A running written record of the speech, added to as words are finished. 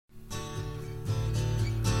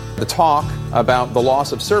The talk about the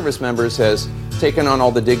loss of service members has taken on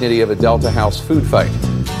all the dignity of a Delta House food fight.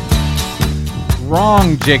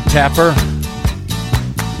 Wrong, Jake Tapper.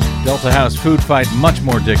 Delta House food fight, much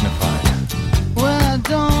more dignified. Well, I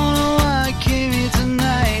don't know why I came here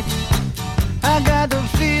tonight. I got the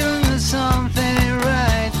feeling that something ain't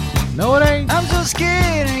right. No, it ain't. I'm so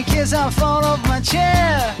scared in case I fall off my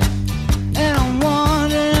chair. And I'm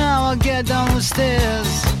wondering how I'll get down the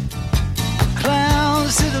stairs.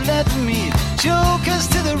 Clowns to the left of me, jokers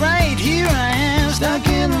to the right. Here I am, stuck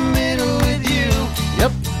in the middle with you.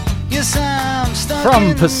 Yep. Yes, I'm stuck From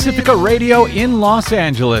in Pacifica Radio in Los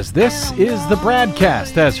Angeles, this is the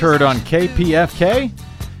BradCast, as heard on KPFK,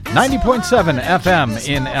 90.7 FM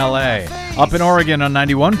in LA. Up in Oregon on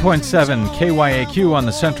 91.7 KYAQ on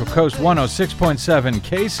the Central Coast, 106.7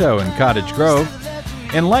 KSO in Cottage Grove.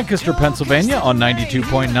 In Lancaster, Pennsylvania on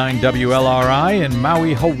 92.9 WLRI. In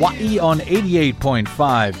Maui, Hawaii on 88.5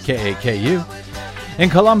 KAKU. In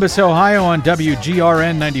Columbus, Ohio on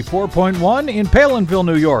WGRN 94.1. In Palinville,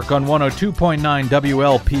 New York on 102.9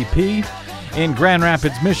 WLPP. In Grand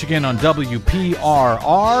Rapids, Michigan on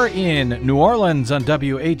WPRR. In New Orleans on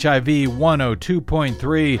WHIV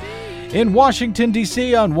 102.3. In Washington,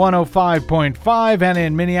 D.C. on 105.5, and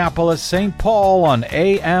in Minneapolis, St. Paul on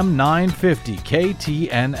AM 950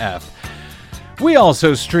 KTNF. We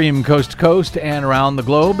also stream coast to coast and around the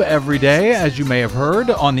globe every day, as you may have heard,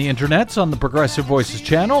 on the internets, on the Progressive Voices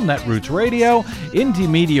channel, Netroots Radio, Indie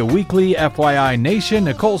Media Weekly, FYI Nation,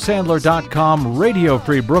 NicoleSandler.com, Radio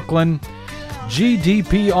Free Brooklyn,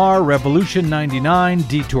 GDPR, Revolution 99,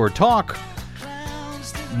 Detour Talk,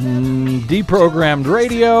 Deprogrammed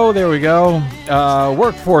Radio, there we go,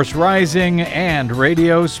 Workforce Rising, and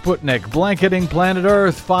Radio Sputnik, blanketing planet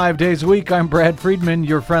Earth 5 days a week. I'm Brad Friedman,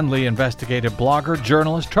 your friendly investigative blogger,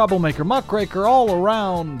 journalist, troublemaker, muckraker, all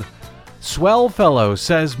around swell fellow,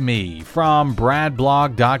 says me, from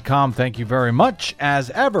bradblog.com. Thank you very much,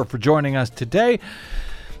 as ever, for joining us today.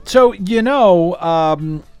 So,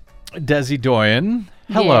 Desi Doyen,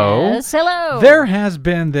 hello. Yes, hello. There has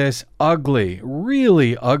been this ugly,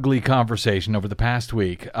 really ugly conversation over the past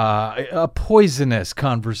week, a poisonous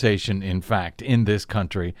conversation, in fact, in this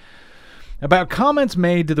country, about comments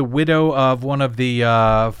made to the widow of one of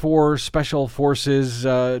the 4 Special Forces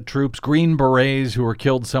troops, Green Berets, who were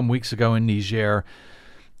killed some weeks ago in Niger.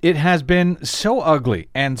 It has been so ugly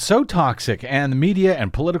and so toxic, and the media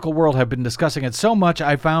and political world have been discussing it so much,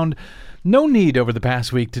 I found no need over the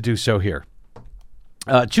past week to do so here.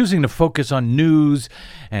 Choosing to focus on news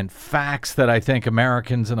and facts that I think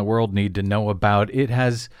Americans in the world need to know about. It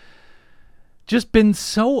has just been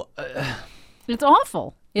so... it's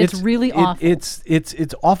awful. It's really awful.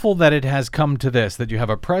 It's awful that it has come to this, that you have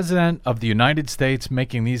a president of the United States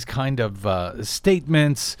making these kind of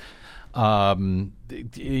statements,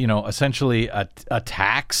 essentially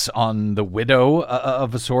attacks on the widow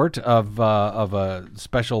of a sort of a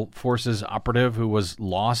Special Forces operative who was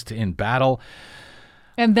lost in battle.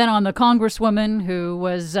 And then on the congresswoman who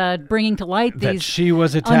was bringing to light these she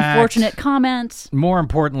was attacked. Unfortunate comments. More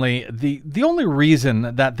importantly, the only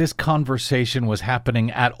reason that this conversation was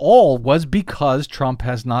happening at all was because Trump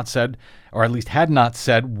has not said, or at least had not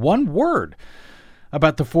said, one word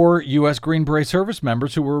about the 4 U.S. Green Beret service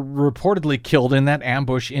members who were reportedly killed in that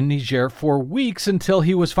ambush in Niger for weeks, until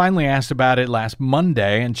he was finally asked about it last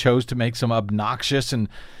Monday and chose to make some obnoxious and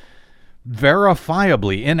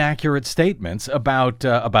verifiably inaccurate statements about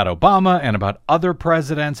Obama and about other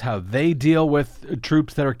presidents, how they deal with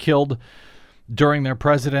troops that are killed during their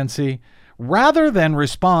presidency, rather than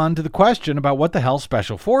respond to the question about what the hell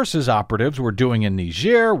Special Forces operatives were doing in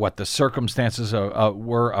Niger, what the circumstances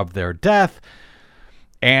were of their death,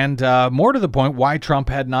 and more to the point, why Trump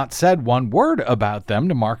had not said one word about them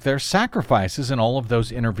to mark their sacrifices in all of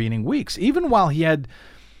those intervening weeks. Even while he had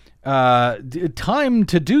time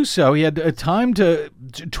to do so, he had time to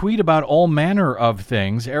tweet about all manner of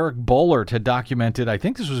things. Eric Boehlert had documented, I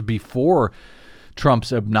think this was before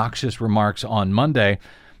Trump's obnoxious remarks on Monday,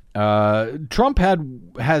 Trump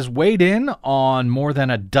has weighed in on more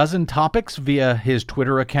than a dozen topics via his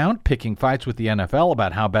Twitter account, picking fights with the NFL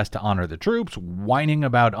about how best to honor the troops, whining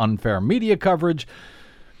about unfair media coverage,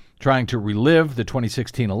 trying to relive the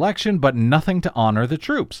 2016 election, but nothing to honor the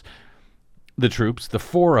troops. The troops, the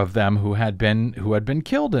 4 of them who had been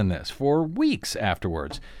killed in this for weeks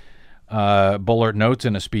afterwards. Bullard notes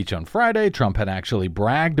in a speech on Friday, Trump had actually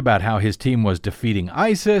bragged about how his team was defeating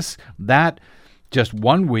ISIS. That just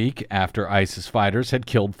 1 week after ISIS fighters had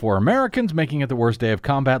killed 4 Americans, making it the worst day of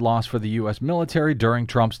combat loss for the U.S. military during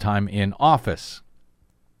Trump's time in office.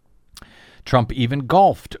 Trump even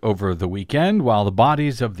golfed over the weekend while the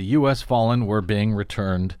bodies of the U.S. fallen were being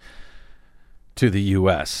returned to the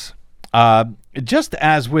U.S. Just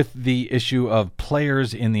as with the issue of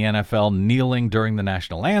players in the NFL kneeling during the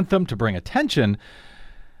national anthem to bring attention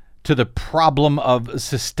to the problem of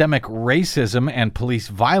systemic racism and police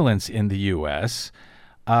violence in the U.S.,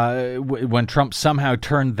 when Trump somehow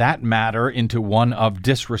turned that matter into one of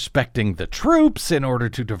disrespecting the troops in order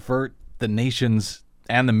to divert the nation's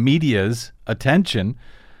and the media's attention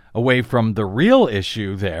away from the real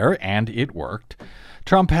issue there, and it worked,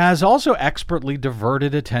 Trump has also expertly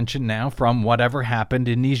diverted attention now from whatever happened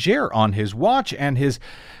in Niger on his watch and his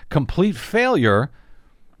complete failure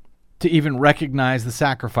to even recognize the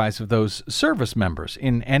sacrifice of those service members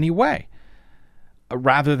in any way.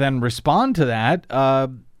 Rather than respond to that,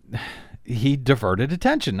 he diverted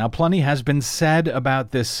attention. Now, plenty has been said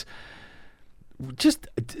about this just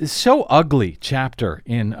so ugly chapter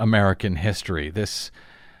in American history, this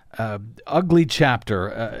ugly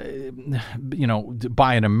chapter,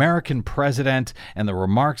 by an American president, and the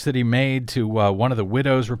remarks that he made to one of the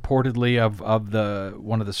widows, reportedly, of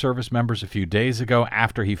one of the service members a few days ago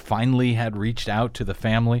after he finally had reached out to the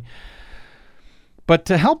family. But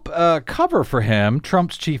to help cover for him,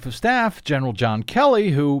 Trump's chief of staff, General John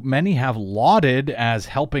Kelly, who many have lauded as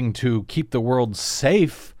helping to keep the world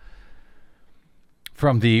safe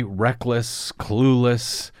from the reckless,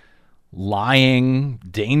 clueless, lying,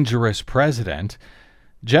 dangerous president,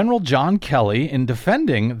 General John Kelly, in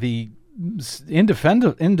defending the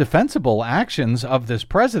indefensible actions of this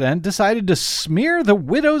president, decided to smear the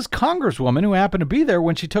widow's congresswoman who happened to be there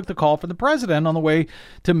when she took the call for the president on the way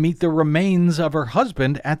to meet the remains of her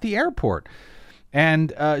husband at the airport.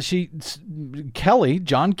 And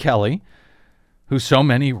John Kelly, who so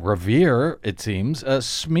many revere, it seems,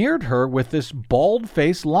 smeared her with this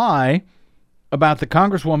bald-faced lie about the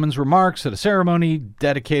congresswoman's remarks at a ceremony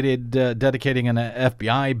dedicating an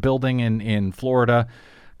FBI building in Florida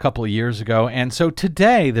a couple of years ago. And so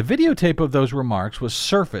today, the videotape of those remarks was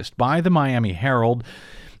surfaced by the Miami Herald.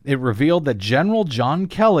 It revealed that General John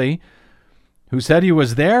Kelly, who said he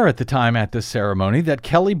was there at the time at this ceremony, that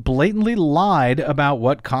Kelly blatantly lied about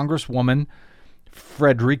what Congresswoman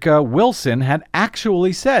Frederica Wilson had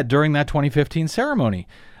actually said during that 2015 ceremony.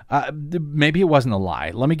 Maybe it wasn't a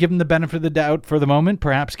lie. Let me give him the benefit of the doubt for the moment.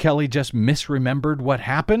 Perhaps Kelly just misremembered what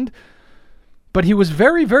happened. But he was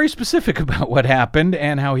very, very specific about what happened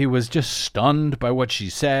and how he was just stunned by what she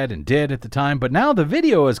said and did at the time. But now the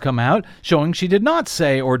video has come out showing she did not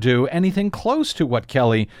say or do anything close to what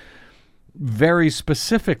Kelly very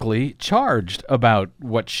specifically charged about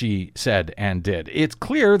what she said and did. It's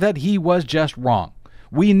clear that he was just wrong.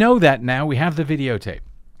 We know that now. We have the videotape.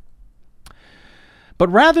 But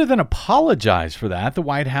rather than apologize for that, the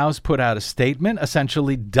White House put out a statement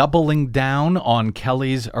essentially doubling down on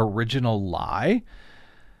Kelly's original lie.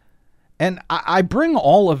 And I bring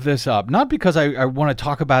all of this up, not because I want to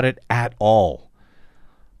talk about it at all,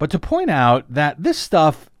 but to point out that this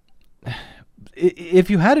stuff, if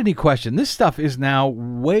you had any question, this stuff is now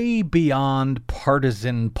way beyond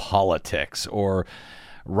partisan politics or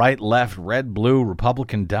right, left, red, blue,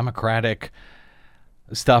 Republican, Democratic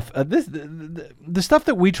stuff. The stuff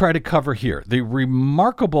that we try to cover here, the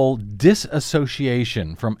remarkable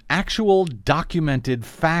disassociation from actual documented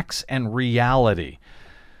facts and reality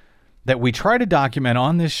that we try to document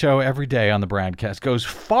on this show every day on the BradCast, goes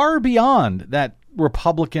far beyond that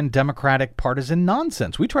Republican, Democratic, partisan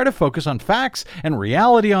nonsense. We try to focus on facts and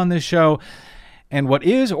reality on this show and what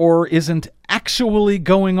is or isn't actually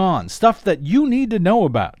going on, stuff that you need to know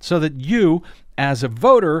about so that you, as a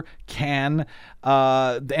voter, can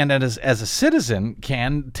and as a citizen,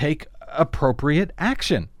 can take appropriate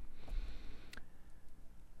action.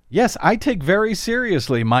 Yes, I take very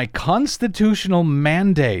seriously my constitutional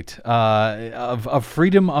mandate of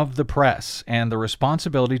freedom of the press and the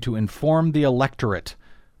responsibility to inform the electorate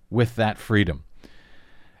with that freedom.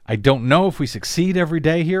 I don't know if we succeed every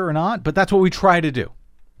day here or not, but that's what we try to do.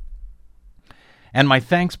 And my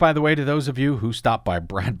thanks, by the way, to those of you who stop by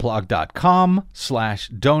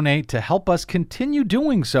bradblog.com/donate to help us continue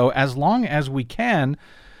doing so as long as we can,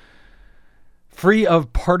 free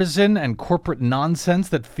of partisan and corporate nonsense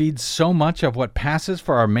that feeds so much of what passes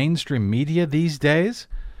for our mainstream media these days.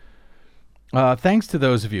 Thanks to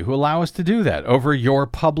those of you who allow us to do that over your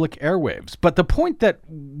public airwaves. But the point that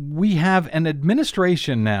we have an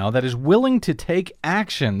administration now that is willing to take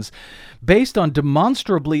actions based on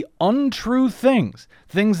demonstrably untrue things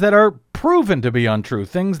that are proven to be untrue,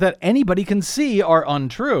 things that anybody can see are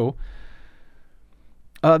untrue.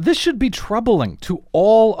 This should be troubling to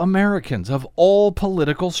all Americans of all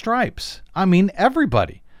political stripes. I mean,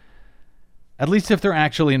 everybody. At least if they're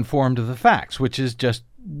actually informed of the facts, which is just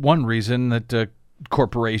one reason that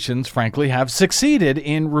corporations, frankly, have succeeded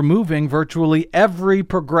in removing virtually every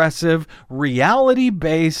progressive,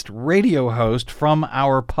 reality-based radio host from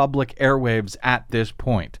our public airwaves at this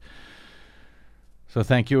point. So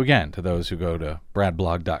thank you again to those who go to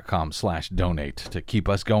bradblog.com/donate to keep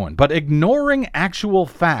us going. But ignoring actual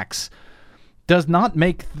facts does not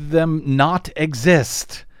make them not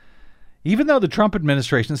exist. Even though the Trump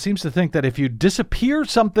administration seems to think that if you disappear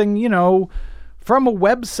something, from a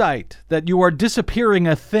website, that you are disappearing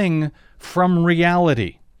a thing from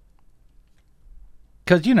reality.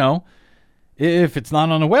 Because, if it's not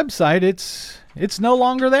on a website, it's no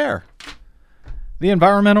longer there. The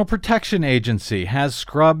Environmental Protection Agency has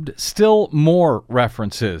scrubbed still more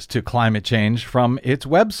references to climate change from its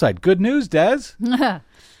website. Good news, Des.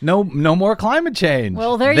 No more climate change.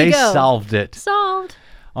 Well, there you go. They solved it. Solved.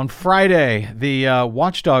 On Friday, the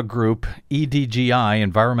watchdog group EDGI,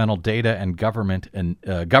 Environmental Data and Governance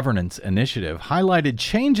Initiative, highlighted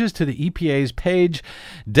changes to the EPA's page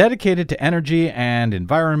dedicated to energy and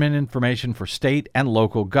environment information for state and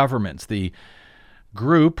local governments. The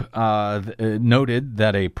group noted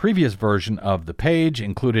that a previous version of the page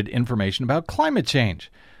included information about climate change.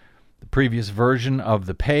 The previous version of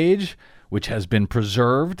the page, which has been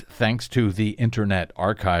preserved thanks to the Internet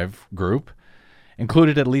Archive Group,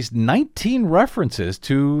 included at least 19 references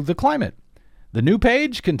to the climate. The new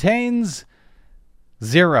page contains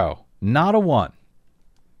 0, not a 1.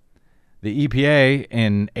 The EPA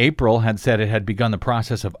in April had said it had begun the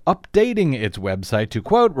process of updating its website to,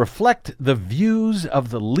 quote, reflect the views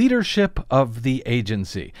of the leadership of the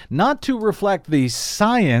agency. Not to reflect the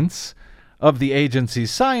science of the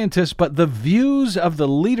agency's scientists, but the views of the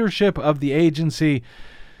leadership of the agency.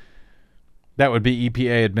 That would be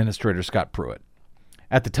EPA Administrator Scott Pruitt.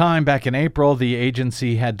 At the time, back in April, the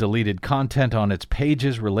agency had deleted content on its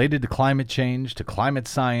pages related to climate change, to climate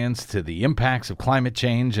science, to the impacts of climate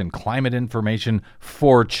change and climate information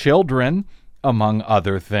for children, among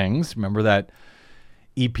other things. Remember that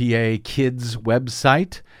EPA Kids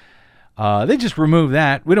website? They just removed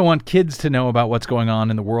that. We don't want kids to know about what's going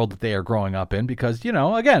on in the world that they are growing up in because,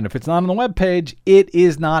 again, if it's not on the webpage, it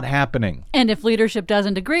is not happening. And if leadership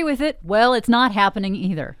doesn't agree with it, well, it's not happening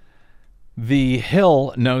either. The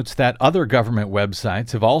Hill notes that other government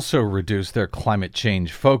websites have also reduced their climate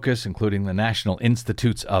change focus, including the National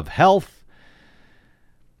Institutes of Health.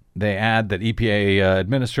 They add that EPA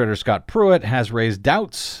Administrator Scott Pruitt has raised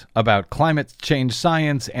doubts about climate change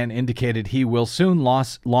science and indicated he will soon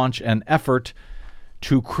launch an effort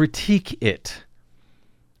to critique it.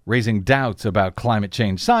 Raising doubts about climate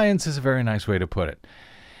change science is a very nice way to put it.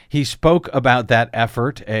 He spoke about that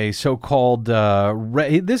effort, a so-called,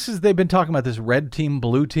 they've been talking about this red team,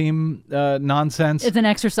 blue team nonsense. It's an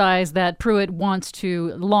exercise that Pruitt wants to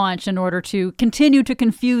launch in order to continue to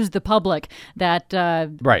confuse the public that,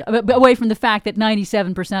 right. away from the fact that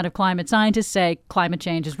 97% of climate scientists say climate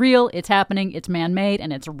change is real, it's happening, it's man-made,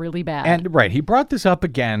 and it's really bad. And right, he brought this up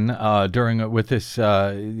again with this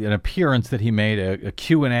an appearance that he made, a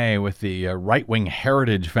Q&A with the Right-Wing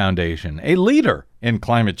Heritage Foundation, a leader in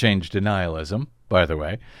climate change denialism, by the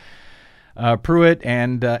way. Pruitt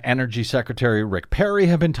and Energy Secretary Rick Perry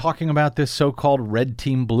have been talking about this so-called red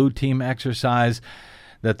team, blue team exercise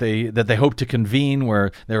that they hope to convene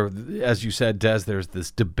where there, as you said, Des, there's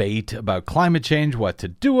this debate about climate change, what to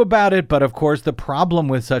do about it. But of course, the problem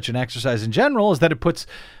with such an exercise in general is that it puts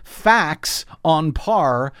facts on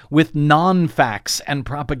par with non-facts and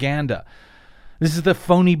propaganda. This is the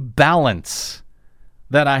phony balance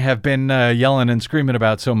that I have been yelling and screaming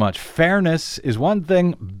about so much. Fairness is one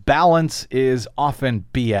thing. Balance is often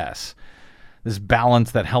BS. This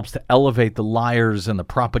balance that helps to elevate the liars and the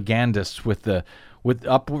propagandists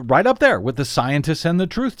right up there with the scientists and the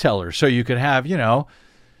truth tellers. So you could have,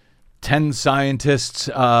 10 scientists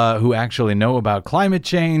who actually know about climate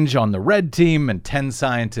change on the red team and 10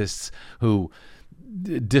 scientists who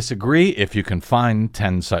disagree, if you can find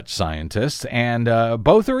 10 such scientists, and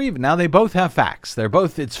both are even. Now they both have facts.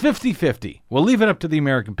 It's 50-50. We'll leave it up to the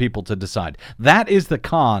American people to decide. That is the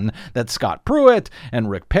con that Scott Pruitt and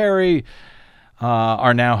Rick Perry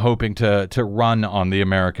are now hoping to run on the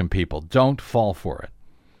American people. Don't fall for it.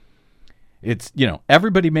 It's,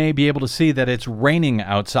 everybody may be able to see that it's raining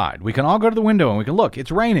outside. We can all go to the window and we can look. It's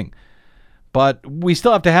raining. But we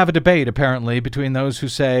still have to have a debate, apparently, between those who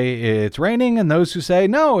say it's raining and those who say,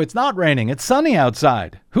 no, it's not raining. It's sunny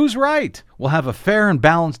outside. Who's right? We'll have a fair and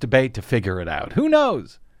balanced debate to figure it out. Who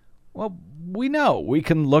knows? Well, we know. We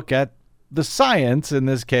can look at the science, in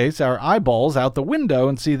this case, our eyeballs out the window,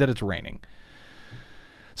 and see that it's raining.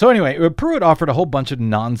 So anyway, Pruitt offered a whole bunch of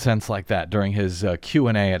nonsense like that during his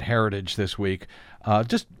Q&A at Heritage this week.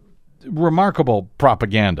 Just remarkable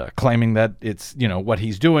propaganda, claiming that it's, what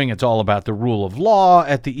he's doing, it's all about the rule of law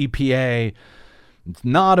at the EPA. It's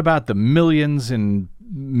not about the millions and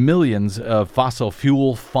millions of fossil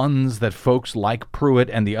fuel funds that folks like Pruitt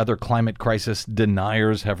and the other climate crisis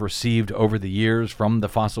deniers have received over the years from the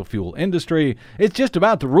fossil fuel industry. It's just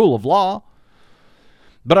about the rule of law.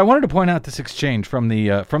 But I wanted to point out this exchange from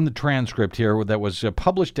the transcript here that was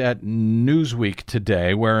published at Newsweek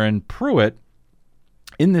today, wherein Pruitt,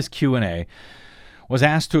 in this Q&A, was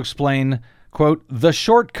asked to explain, quote, the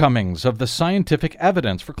shortcomings of the scientific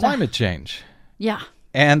evidence for climate change. Yeah.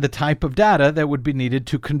 And the type of data that would be needed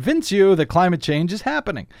to convince you that climate change is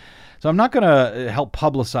happening. So I'm not going to help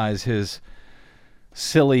publicize his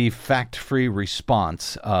silly, fact-free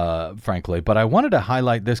response, frankly, but I wanted to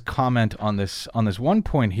highlight this comment on this one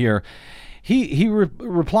point here. He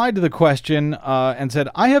replied to the question and said,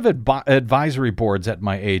 I have advisory boards at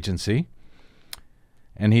my agency.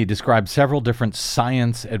 And he described several different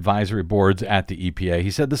science advisory boards at the EPA.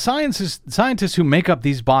 He said the scientists who make up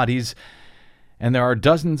these bodies, and there are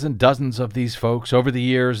dozens and dozens of these folks over the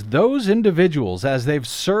years, those individuals, as they've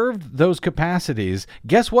served those capacities,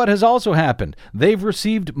 guess what has also happened? They've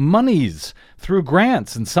received monies through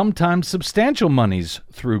grants, and sometimes substantial monies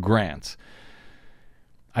through grants.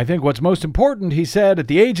 I think what's most important, he said, at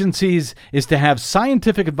the agencies is to have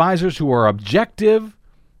scientific advisors who are objective,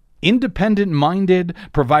 independent-minded,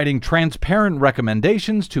 providing transparent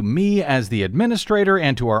recommendations to me as the administrator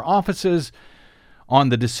and to our offices on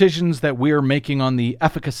the decisions that we're making on the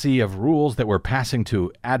efficacy of rules that we're passing to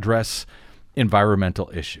address environmental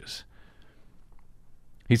issues.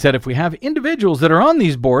 He said if we have individuals that are on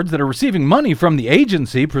these boards that are receiving money from the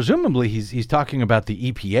agency, presumably he's talking about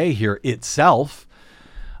the EPA here itself,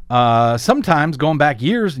 sometimes going back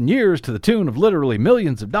years and years to the tune of literally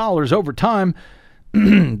millions of dollars over time,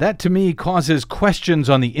 that to me causes questions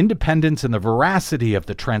on the independence and the veracity of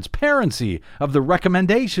the transparency of the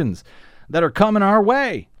recommendations that are coming our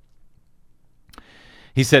way.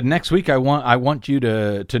 He said, next week I want you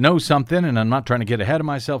to know something, and I'm not trying to get ahead of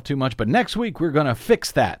myself too much, but next week we're going to fix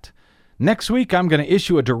that. Next week I'm going to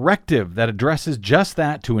issue a directive that addresses just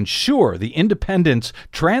that to ensure the independence,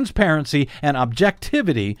 transparency, and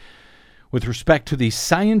objectivity with respect to the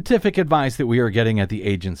scientific advice that we are getting at the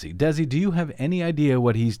agency. Desi, do you have any idea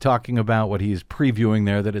what he's talking about, what he's previewing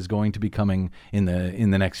there that is going to be coming in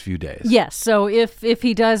the next few days? Yes. So if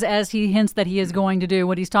he does as he hints that he is going to do,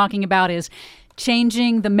 what he's talking about is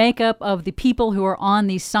changing the makeup of the people who are on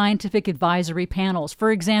these scientific advisory panels. For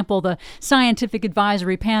example, the scientific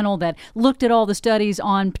advisory panel that looked at all the studies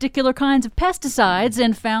on particular kinds of pesticides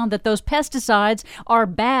and found that those pesticides are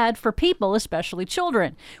bad for people, especially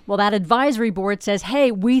children. Well, that advisory board says,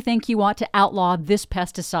 hey, we think you ought to outlaw this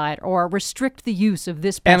pesticide or restrict the use of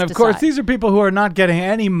this pesticide. And of course, these are people who are not getting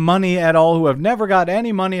any money at all, who have never got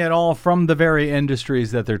any money at all from the very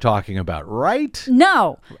industries that they're talking about, right?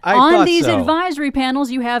 No. On these advisory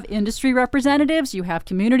panels, you have industry representatives, you have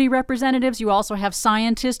community representatives, you also have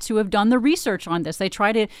scientists who have done the research on this. They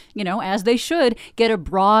try to, as they should, get a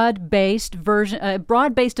broad-based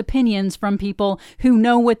opinions from people who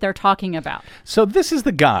know what they're talking about. So this is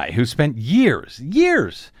the guy who spent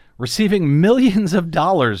years receiving millions of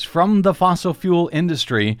dollars from the fossil fuel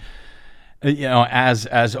industry, as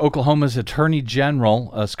Oklahoma's Attorney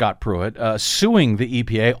General, Scott Pruitt, suing the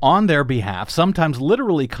EPA on their behalf, sometimes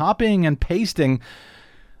literally copying and pasting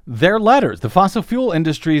their letters, the fossil fuel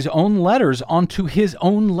industry's own letters, onto his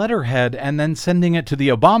own letterhead and then sending it to the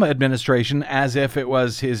Obama administration as if it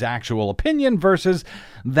was his actual opinion versus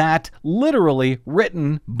that literally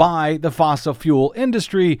written by the fossil fuel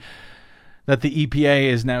industry that the EPA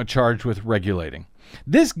is now charged with regulating.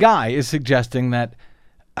 This guy is suggesting that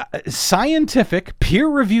scientific,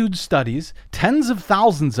 peer-reviewed studies, tens of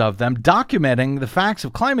thousands of them, documenting the facts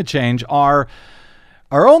of climate change are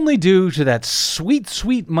only due to that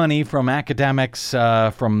sweet money from academics,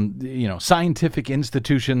 from scientific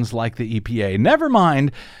institutions like the EPA. Never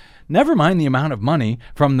mind the amount of money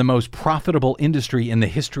from the most profitable industry in the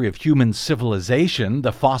history of human civilization,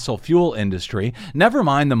 the fossil fuel industry. Never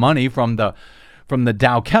mind the money from the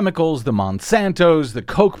Dow Chemicals, the Monsantos, the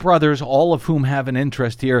Koch brothers, all of whom have an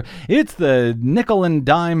interest here. It's the nickel and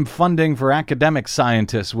dime funding for academic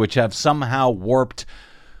scientists, which have somehow warped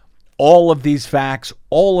all of these facts,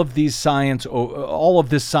 all of this science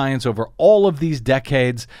over all of these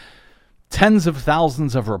decades, tens of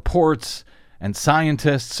thousands of reports and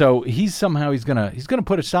scientists. So he's gonna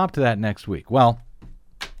put a stop to that next week. Well,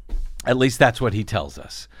 at least that's what he tells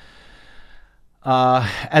us.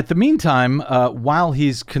 At the meantime, while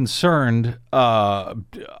he's concerned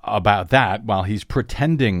about that, while he's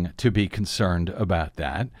pretending to be concerned about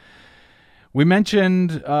that, we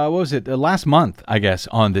mentioned, last month, I guess,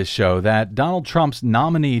 on this show, that Donald Trump's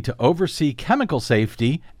nominee to oversee chemical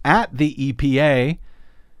safety at the EPA,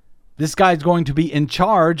 this guy's going to be in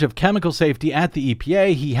charge of chemical safety at the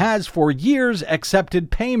EPA. He has for years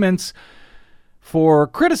accepted payments for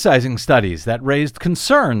criticizing studies that raised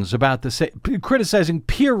concerns about criticizing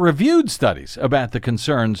peer-reviewed studies about the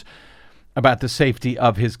concerns about the safety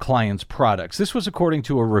of his clients' products. This was according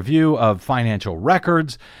to a review of financial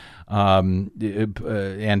records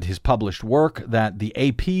and his published work that the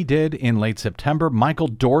AP did in late September. Michael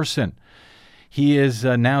Dorson, he is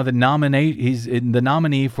now the nominee. He's the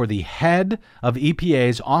nominee for the head of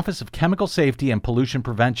EPA's Office of Chemical Safety and Pollution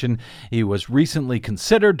Prevention. He was recently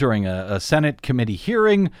considered during a Senate committee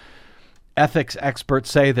hearing. Ethics experts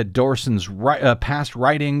say that Dorson's past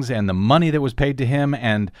writings and the money that was paid to him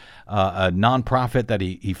and a nonprofit that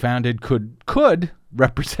he founded could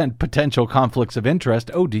represent potential conflicts of interest.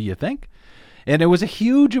 Oh, do you think? And it was a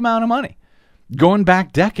huge amount of money going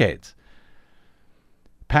back decades.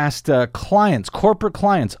 Past corporate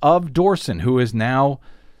clients of Dorson, who is now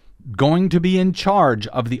going to be in charge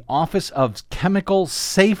of the Office of Chemical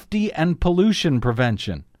Safety and Pollution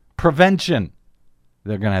Prevention.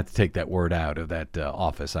 They're going to have to take that word out of that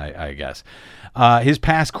office, I guess. His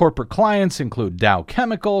past corporate clients include Dow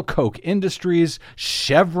Chemical, Koch Industries,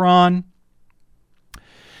 Chevron.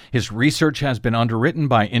 His research has been underwritten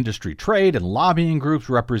by industry trade and lobbying groups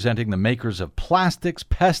representing the makers of plastics,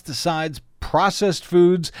 pesticides, processed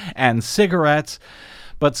foods, and cigarettes.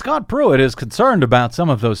 But Scott Pruitt is concerned about some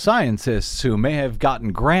of those scientists who may have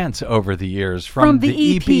gotten grants over the years from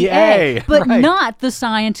the EPA. But not the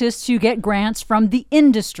scientists who get grants from the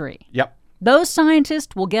industry. Yep. Those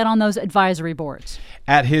scientists will get on those advisory boards.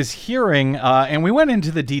 At his hearing, and we went into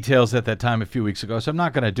the details at that time a few weeks ago, so I'm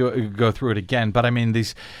not going to go through it again, but I mean,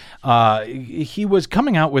 he was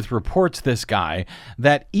coming out with reports, this guy,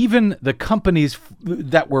 that even the companies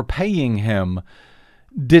that were paying him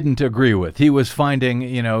didn't agree with. He was finding,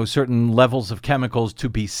 certain levels of chemicals to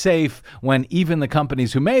be safe when even the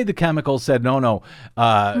companies who made the chemicals said, no.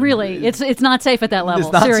 Really, it's not safe at that level.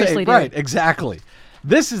 It's not Seriously, safe. dude. Right, exactly.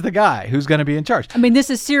 This is the guy who's going to be in charge. I mean, this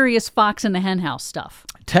is serious Fox in the henhouse stuff.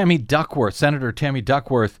 Senator Tammy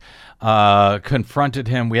Duckworth confronted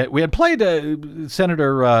him. We had played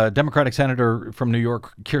Democratic Senator from New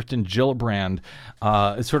York, Kirsten Gillibrand,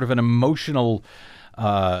 sort of an emotional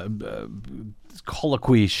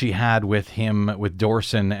colloquy she had with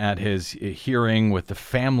Dorson at his hearing with the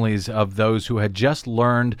families of those who had just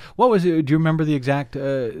learned. What was it? Do you remember the exact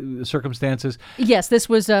circumstances? Yes, this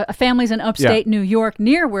was families in upstate New York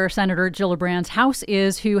near where Senator Gillibrand's house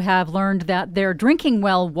is who have learned that their drinking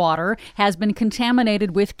well water has been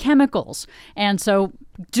contaminated with chemicals. And so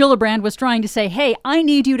Gillibrand was trying to say, hey, I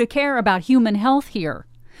need you to care about human health here.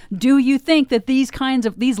 Do you think that these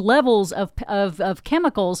levels of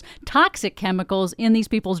chemicals, toxic chemicals in these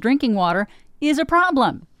people's drinking water is a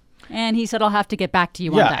problem? And he said, I'll have to get back to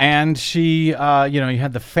you on that. Yeah, and she, you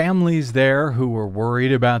had the families there who were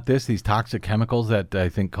worried about these toxic chemicals that I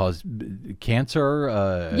think cause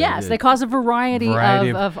cancer. Yes, they cause a variety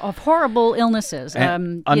of horrible illnesses.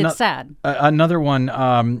 It's sad. Another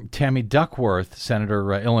one, Tammy Duckworth,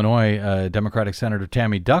 Illinois Democratic Senator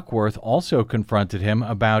Tammy Duckworth, also confronted him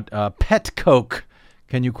about pet coke.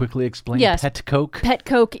 Can you quickly explain pet coke? Pet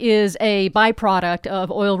coke is a byproduct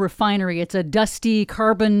of oil refinery. It's a dusty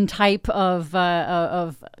carbon type of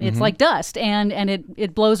it's like dust, and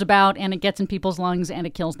it blows about and it gets in people's lungs and it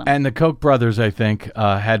kills them. And the Koch brothers, I think,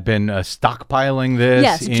 had been stockpiling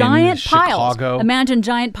this in giant Chicago. Piles. Imagine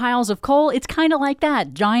giant piles of coal. It's kind of like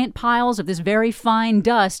that. Giant piles of this very fine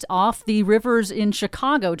dust off the rivers in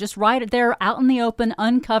Chicago, just right there out in the open,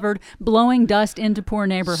 uncovered, blowing dust into poor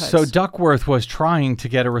neighborhoods. So Duckworth was trying to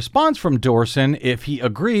get a response from Dorson if he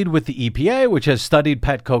agreed with the EPA, which has studied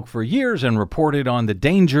pet coke for years and reported on the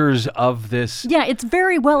dangers of this. Yeah, it's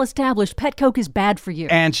very well established. Pet coke is bad for you.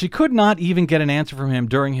 And she could not even get an answer from him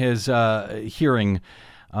during his hearing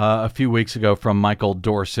a few weeks ago from Michael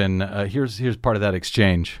Dorson. Here's part of that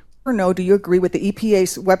exchange. Or no, do you agree with the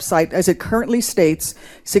EPA's website as it currently states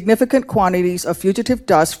significant quantities of fugitive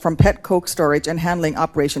dust from pet coke storage and handling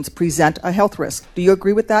operations present a health risk? Do you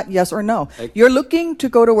agree with that, yes or no? You're looking to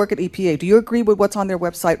go to work at EPA. Do you agree with what's on their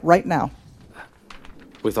website right now?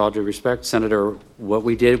 With all due respect, Senator, what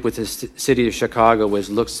we did with the city of Chicago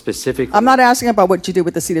was look specifically... I'm not asking about what you did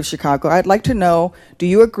with the city of Chicago. I'd like to know, do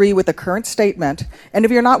you agree with the current statement? And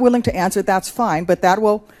if you're not willing to answer, that's fine, but that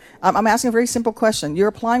will I'm asking a very simple question. You're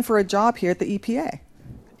applying for a job here at the EPA.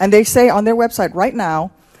 And they say on their website right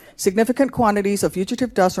now, significant quantities of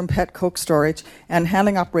fugitive dust from pet coke storage and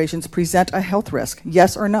handling operations present a health risk.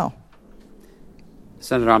 Yes or no?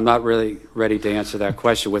 Senator, I'm not really ready to answer that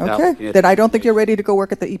question without... Okay, then I don't think you're ready to go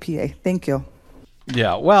work at the EPA. Thank you.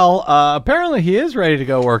 Yeah, well, apparently he is ready to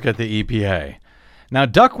go work at the EPA. Now,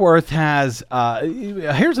 Duckworth has...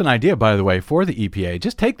 here's an idea, by the way, for the EPA.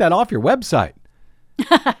 Just take that off your website.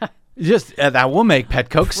 Just that will make pet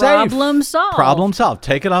coke safe. Problem solved. Problem solved.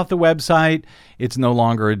 Take it off the website. It's no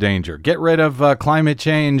longer a danger. Get rid of climate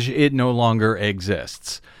change. It no longer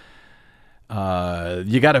exists.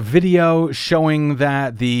 You got a video showing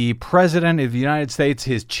that the president of the United States,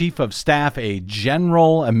 his chief of staff, a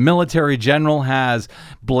military general, has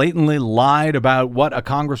blatantly lied about what a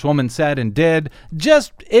congresswoman said and did.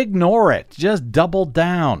 Just ignore it. Just double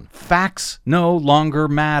down. Facts no longer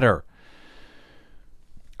matter.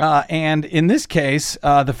 And in this case,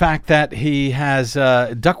 the fact that he has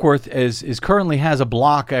Duckworth is currently has a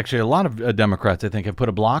block. Actually, a lot of Democrats, I think, have put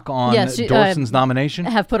a block on Dorson's nomination.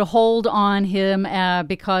 Have put a hold on him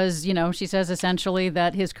because, she says essentially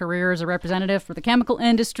that his career as a representative for the chemical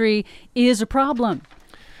industry is a problem.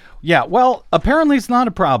 Yeah, well, apparently it's not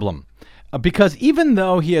a problem. Because even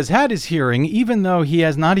though he has had his hearing, even though he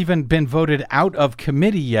has not even been voted out of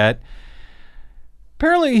committee yet,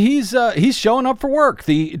 apparently, he's showing up for work.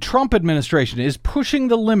 The Trump administration is pushing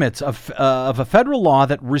the limits of a federal law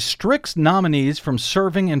that restricts nominees from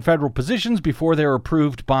serving in federal positions before they're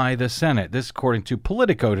approved by the Senate. This, according to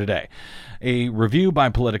Politico today. A review by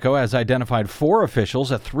Politico has identified 4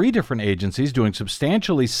 officials at 3 different agencies doing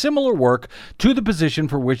substantially similar work to the position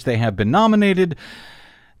for which they have been nominated,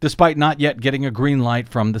 despite not yet getting a green light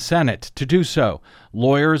from the Senate to do so.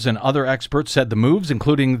 Lawyers and other experts said the moves,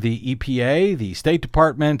 including the EPA, the State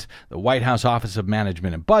Department, the White House Office of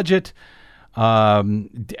Management and Budget,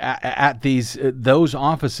 at those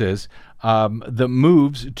offices, the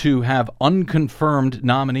moves to have unconfirmed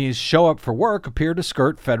nominees show up for work appear to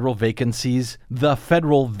skirt federal vacancies. The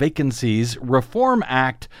Federal Vacancies Reform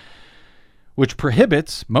Act, which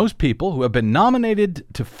prohibits most people who have been nominated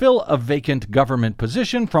to fill a vacant government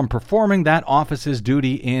position from performing that office's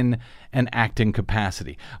duty in an acting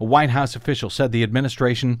capacity. A White House official said the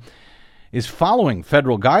administration is following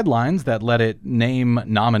federal guidelines that let it name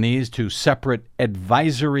nominees to separate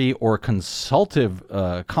advisory or consultative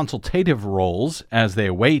roles as they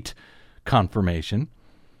await confirmation.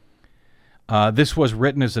 This was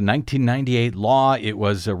written as a 1998 law. It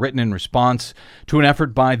was written in response to an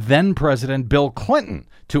effort by then-President Bill Clinton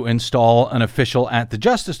to install an official at the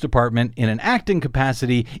Justice Department in an acting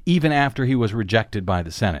capacity even after he was rejected by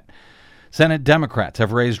the Senate. Senate Democrats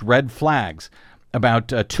have raised red flags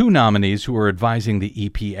about 2 nominees who are advising the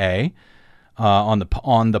EPA on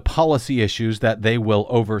the policy issues that they will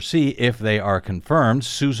oversee if they are confirmed.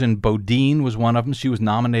 Susan Bodine was one of them. She was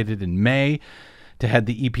nominated in May to head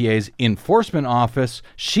the EPA's enforcement office.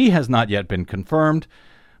 She has not yet been confirmed,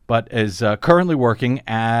 but is currently working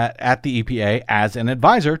at the EPA as an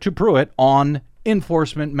advisor to Pruitt on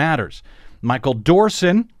enforcement matters. Michael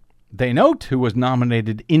Dorson, they note, who was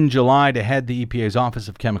nominated in July to head the EPA's Office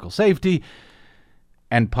of Chemical Safety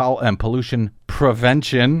and Pollution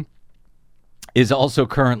Prevention, is also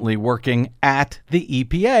currently working at the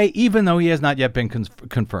EPA, even though he has not yet been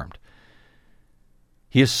confirmed.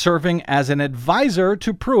 He is serving as an advisor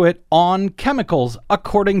to Pruitt on chemicals,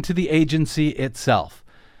 according to the agency itself.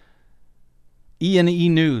 E&E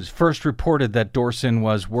News first reported that Dorson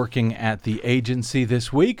was working at the agency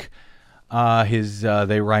this week.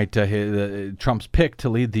 They write Trump's pick to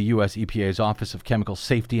lead the U.S. EPA's Office of Chemical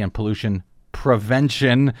Safety and Pollution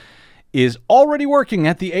Prevention is already working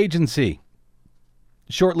at the agency.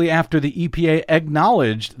 Shortly after the EPA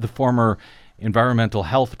acknowledged the former environmental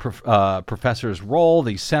health professor's role,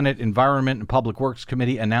 the Senate Environment and Public Works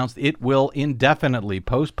Committee announced it will indefinitely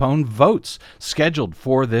postpone votes scheduled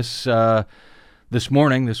for this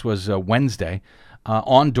morning. This was Wednesday,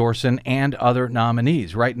 on Dorson and other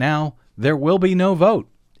nominees. Right now, there will be no vote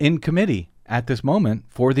in committee at this moment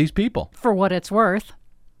for these people. For what it's worth.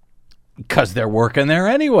 Because they're working there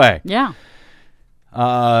anyway. Yeah.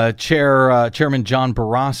 Chairman John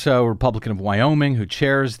Barrasso, Republican of Wyoming, who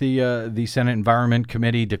chairs the Senate Environment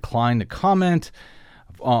Committee, declined to comment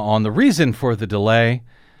on the reason for the delay,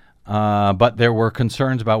 but there were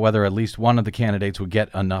concerns about whether at least one of the candidates would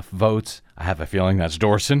get enough votes. I have a feeling that's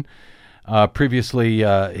Dorson. Previously,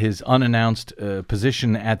 his unannounced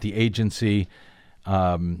position at the agency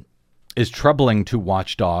is troubling to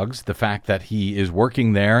watchdogs. The fact that he is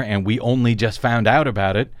working there and we only just found out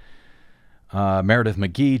about it. Meredith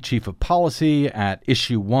McGee, chief of policy at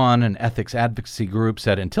Issue 1, an ethics advocacy group,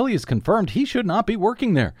 said until he is confirmed, he should not be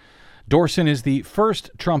working there. Dorson is the first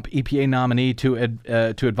Trump EPA nominee to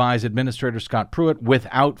advise Administrator Scott Pruitt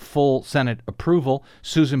without full Senate approval.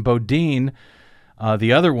 Susan Bodine,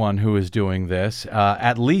 the other one who is doing this,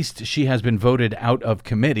 at least she has been voted out of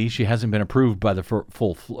committee. She hasn't been approved by the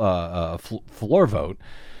full floor vote.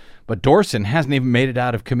 But Dorson hasn't even made it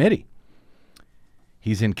out of committee.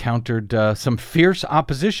 He's encountered some fierce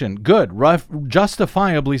opposition,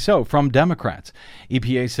 justifiably so, from Democrats.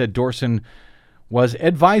 EPA said Dorson was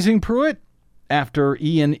advising Pruitt after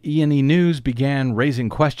E&E News began raising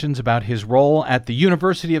questions about his role at the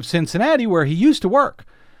University of Cincinnati, where he used to work.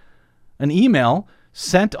 An email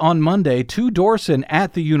sent on Monday to Dorson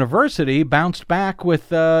at the university bounced back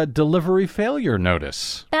with a delivery failure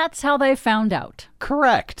notice. That's how they found out.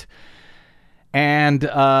 Correct. And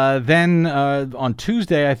then on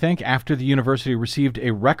Tuesday, I think, after the university received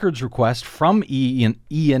a records request from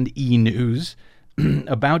E&E News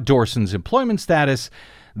about Dorson's employment status,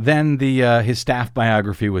 then his staff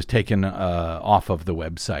biography was taken off of the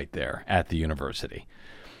website there at the university.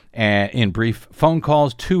 And in brief phone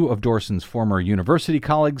calls, 2 of Dorson's former university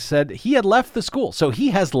colleagues said he had left the school. So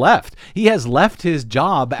he has left. He has left his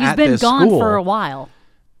job at this school. He's been gone for a while.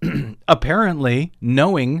 Apparently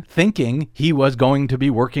thinking he was going to be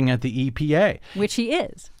working at the EPA. Which he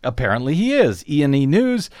is. Apparently he is. E&E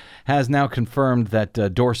News has now confirmed that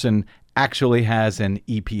Dorson actually has an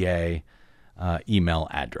EPA email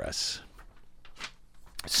address.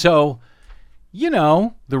 So,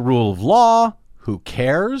 the rule of law, who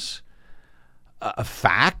cares?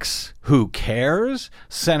 Facts, who cares?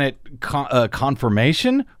 Senate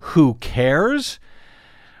confirmation, who cares?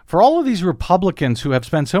 For all of these Republicans who have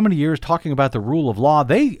spent so many years talking about the rule of law,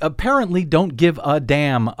 they apparently don't give a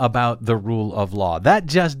damn about the rule of law. That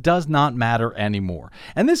just does not matter anymore.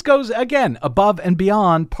 And this goes, again, above and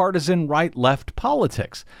beyond partisan right-left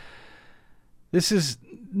politics. This is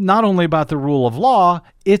not only about the rule of law,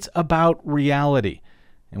 it's about reality.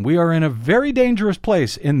 And we are in a very dangerous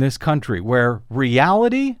place in this country where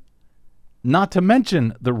reality, not to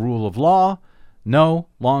mention the rule of law, no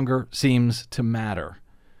longer seems to matter.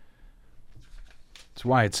 That's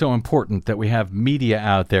why it's so important that we have media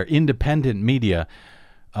out there, independent media,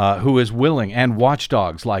 who is willing, and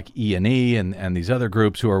watchdogs like E&E and these other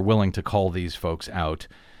groups who are willing to call these folks out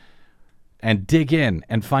and dig in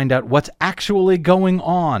and find out what's actually going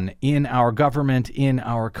on in our government, in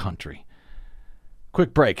our country.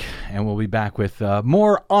 Quick break, and we'll be back with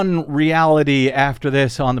more unreality after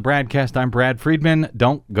this on the BradCast. I'm Brad Friedman.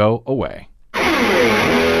 Don't go away.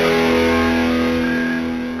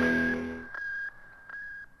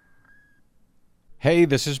 Hey,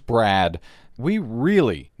 this is Brad. We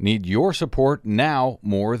really need your support now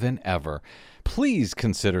more than ever. Please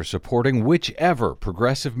consider supporting whichever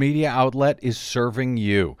progressive media outlet is serving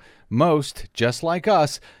you. Most, just like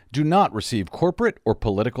us, do not receive corporate or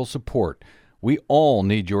political support. We all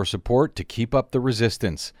need your support to keep up the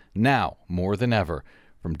resistance, now more than ever.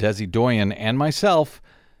 From Desi Doyen and myself,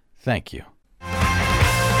 thank you.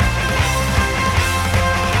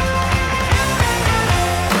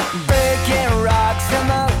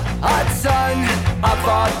 I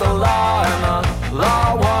fought the law and the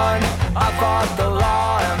law won. I fought the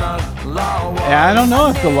law and the law won. Yeah, I don't know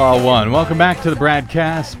if the law won. Welcome back to the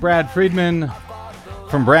BradCast. Brad Friedman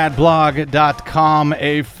from BradBlog.com.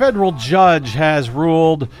 A federal judge has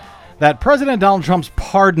ruled that President Donald Trump's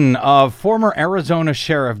pardon of former Arizona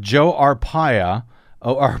Sheriff Joe Arpaio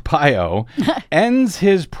ends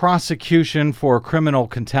his prosecution for criminal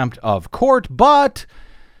contempt of court, but,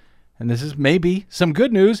 and this is maybe some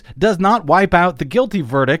good news, does not wipe out the guilty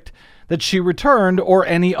verdict that she returned or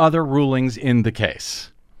any other rulings in the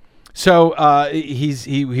case. So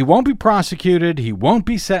he won't be prosecuted. He won't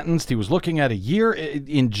be sentenced. He was looking at a year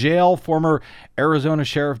in jail, former Arizona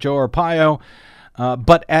Sheriff Joe Arpaio.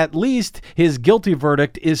 But at least his guilty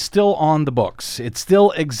verdict is still on the books. It still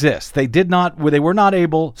exists. They were not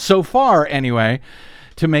able, so far anyway,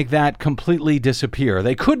 to make that completely disappear.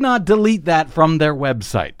 They could not delete that from their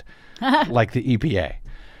website. Like the EPA.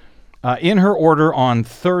 In her order on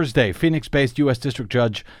Thursday, Phoenix-based U.S. District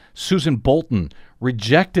Judge Susan Bolton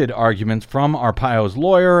rejected arguments from Arpaio's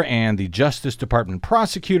lawyer and the Justice Department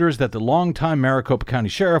prosecutors that the longtime Maricopa County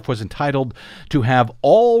Sheriff was entitled to have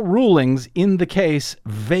all rulings in the case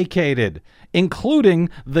vacated, including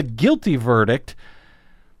the guilty verdict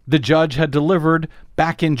the judge had delivered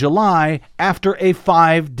back in July after a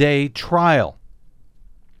 5-day trial,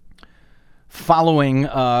 following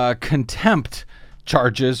contempt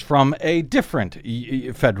charges from a different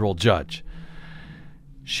federal judge.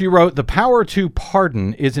 She wrote, "The power to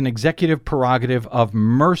pardon is an executive prerogative of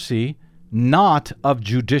mercy, not of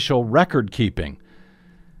judicial record keeping."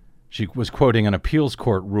 She was quoting an appeals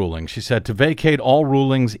court ruling. She said, "To vacate all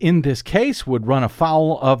rulings in this case would run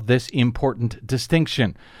afoul of this important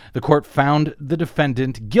distinction. The court found the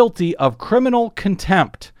defendant guilty of criminal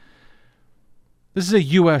contempt." This is a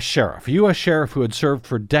U.S. sheriff. A U.S. sheriff who had served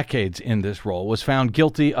for decades in this role was found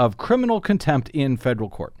guilty of criminal contempt in federal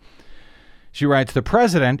court. She writes, "The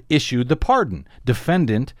president issued the pardon.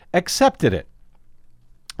 Defendant accepted it.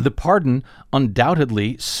 The pardon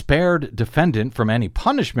undoubtedly spared defendant from any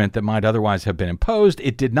punishment that might otherwise have been imposed.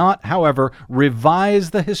 It did not, however, revise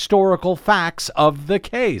the historical facts of the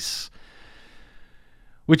case,"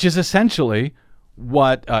 which is essentially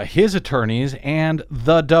what his attorneys and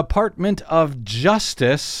the Department of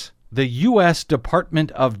Justice, the U.S.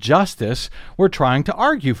 Department of Justice, were trying to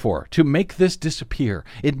argue for, to make this disappear.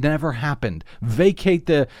 It never happened. Vacate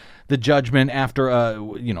the judgment after a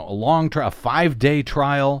long trial, a 5-day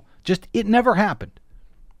trial. It never happened.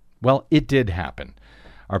 Well, it did happen.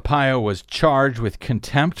 Arpaio was charged with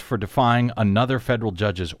contempt for defying another federal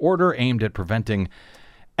judge's order aimed at preventing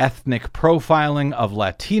ethnic profiling of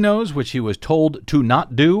Latinos, which he was told to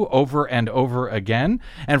not do over and over again,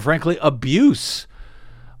 and frankly, abuse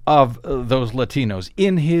of those Latinos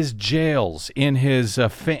in his jails, in his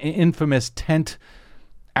infamous tent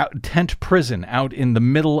prison out in the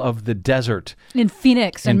middle of the desert. In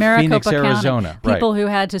Phoenix, in Maricopa County. Arizona. People who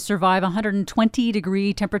had to survive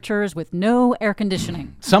 120-degree temperatures with no air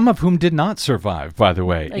conditioning. Some of whom did not survive, by the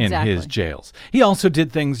way, in his jails. He also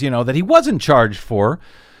did things, that he wasn't charged for,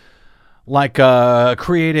 like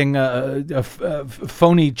creating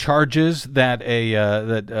phony charges that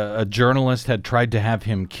a journalist had tried to have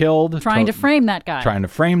him killed. Trying to frame that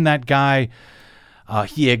guy.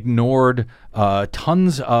 He ignored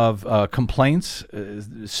tons of complaints,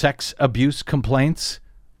 sex abuse complaints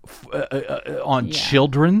on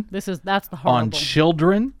children. That's the horrible. On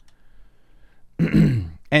children.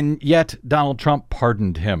 And yet Donald Trump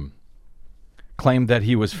pardoned him. Claimed that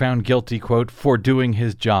he was found guilty, quote, for doing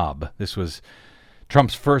his job. This was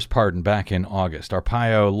Trump's first pardon back in August.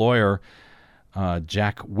 Arpaio lawyer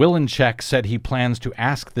Jack Willencheck said he plans to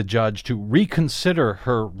ask the judge to reconsider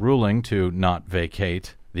her ruling to not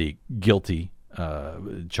vacate the guilty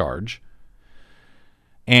charge.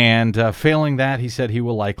 And failing that, he said he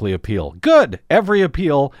will likely appeal. Good. Every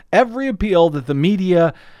appeal that the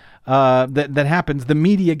media, that happens, the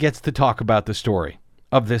media gets to talk about the story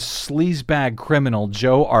of this sleazebag criminal,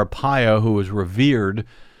 Joe Arpaio, who was revered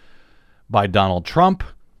by Donald Trump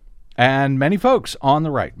and many folks on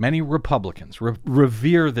the right. Many Republicans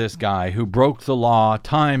revere this guy who broke the law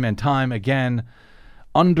time and time again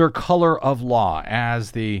under color of law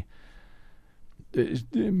as the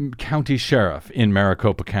county sheriff in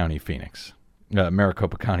Maricopa County,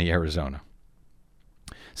 Maricopa County, Arizona.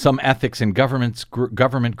 Some ethics and government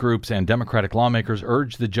groups and Democratic lawmakers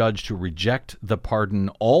urged the judge to reject the pardon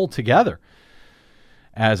altogether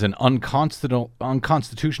as an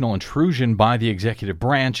unconstitutional intrusion by the executive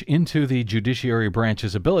branch into the judiciary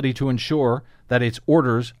branch's ability to ensure that its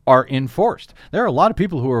orders are enforced. There are a lot of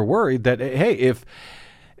people who are worried that, hey, if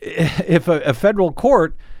a federal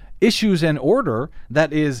court issues an order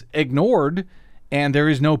that is ignored and there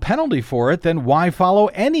is no penalty for it, then why follow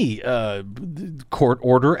any court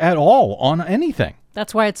order at all on anything?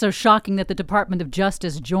 That's why it's so shocking that the Department of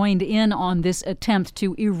Justice joined in on this attempt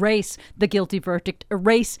to erase the guilty verdict,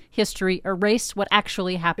 erase history, erase what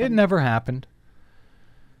actually happened. It never happened.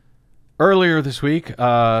 Earlier this week,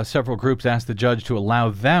 several groups asked the judge to allow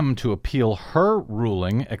them to appeal her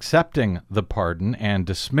ruling accepting the pardon and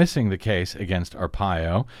dismissing the case against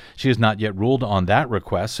Arpaio. She has not yet ruled on that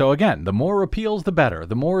request. So again, the more appeals, the better.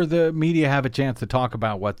 The more the media have a chance to talk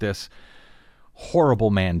about what this horrible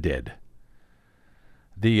man did.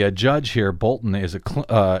 The judge here, Bolton, is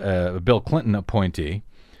a Bill Clinton appointee,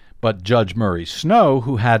 but Judge Murray Snow,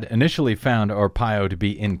 who had initially found Arpaio to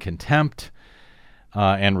be in contempt,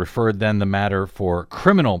 and referred then the matter for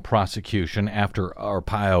criminal prosecution after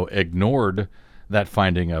Arpaio ignored that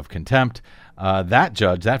finding of contempt. That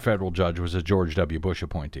federal judge, was a George W. Bush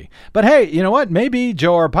appointee. But hey, you know what? Maybe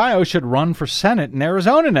Joe Arpaio should run for Senate in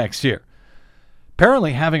Arizona next year.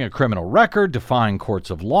 Apparently having a criminal record, defying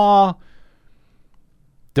courts of law,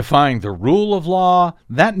 defying the rule of law,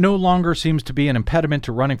 that no longer seems to be an impediment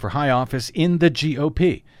to running for high office in the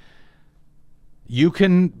GOP. You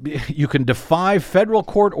can defy federal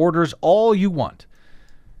court orders all you want.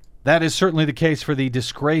 That is certainly the case for the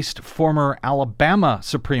disgraced former Alabama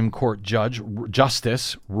Supreme Court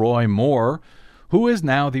Justice Roy Moore, who is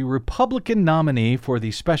now the Republican nominee for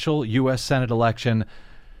the special U.S. Senate election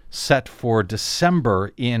set for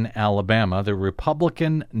December in Alabama, the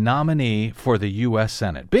Republican nominee for the U.S.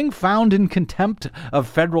 Senate. Being found in contempt of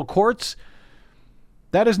federal courts,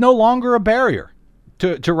 that is no longer a barrier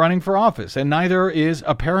to running for office, and neither is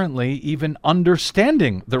apparently even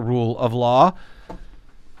understanding the rule of law,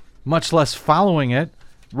 much less following it.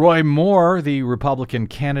 Roy Moore, the Republican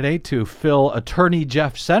candidate to fill Attorney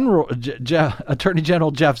General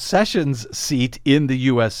Jeff Sessions' seat in the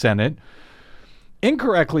U.S. Senate,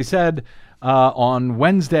 incorrectly said on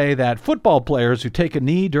Wednesday that football players who take a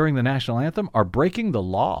knee during the national anthem are breaking the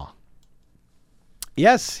law.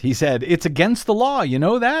 Yes, he said, it's against the law. You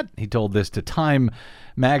know that? He told this to Time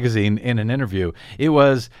magazine in an interview. It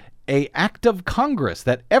was an act of Congress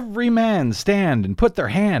that every man stand and put their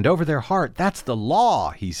hand over their heart. That's the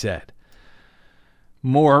law, he said.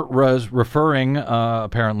 Moore was referring,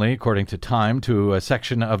 apparently, according to Time, to a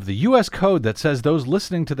section of the U.S. Code that says those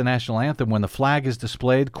listening to the national anthem when the flag is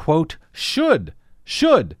displayed, quote, should,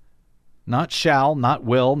 not shall, not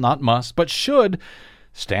will, not must, but should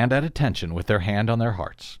stand at attention with their hand on their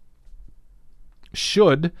hearts.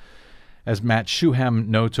 Should, as Matt Schuham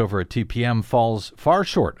notes over at TPM, falls far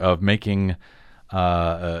short of making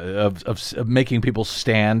making people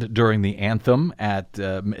stand during the anthem, at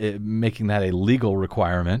making that a legal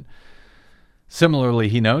requirement. Similarly,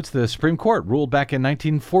 he notes, the Supreme Court ruled back in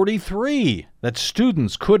 1943 that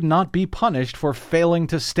students could not be punished for failing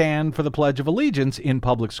to stand for the Pledge of Allegiance in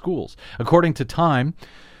public schools. According to Time,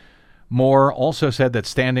 Moore also said that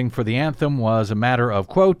standing for the anthem was a matter of,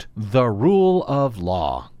 quote, the rule of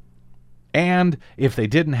law. And if they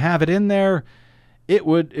didn't have it in there, it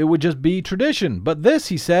would just be tradition. But this,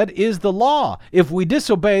 he said, is the law. If we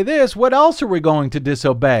disobey this, what else are we going to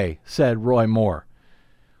disobey? Said Roy Moore.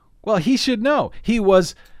 Well, he should know. He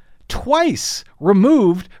was twice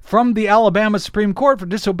removed from the Alabama Supreme Court for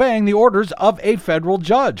disobeying the orders of a federal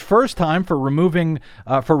judge. First time for refusing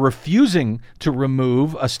to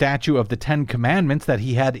remove a statue of the Ten Commandments that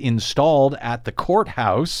he had installed at the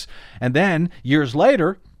courthouse. And then, years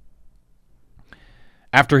later,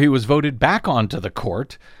 after he was voted back onto the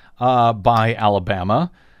court by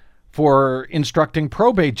Alabama for instructing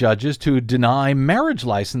probate judges to deny marriage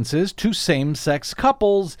licenses to same-sex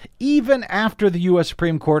couples, even after the U.S.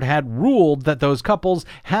 Supreme Court had ruled that those couples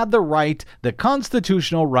had the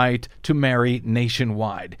constitutional right to marry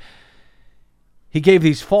nationwide. He gave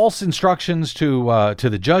these false instructions to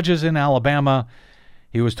the judges in Alabama.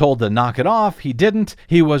 He was told to knock it off. He didn't.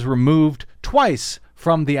 He was removed twice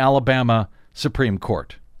from the Alabama Supreme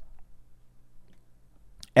Court.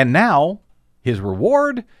 And now, his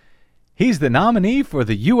reward, he's the nominee for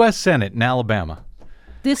the U.S. Senate in Alabama.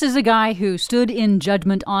 This is a guy who stood in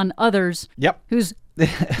judgment on others. Yep. Who's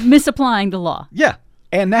misapplying the law. Yeah.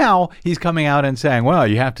 And now he's coming out and saying, well,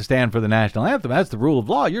 you have to stand for the national anthem. That's the rule of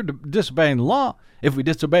law. You're disobeying the law. If we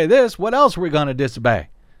disobey this, what else are we going to disobey?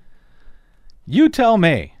 You tell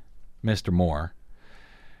me, Mr. Moore.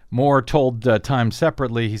 Moore told Time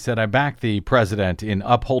separately, he said, I back the president in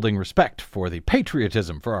upholding respect for the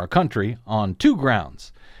patriotism for our country on two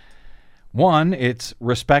grounds. One, it's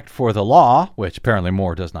respect for the law, which apparently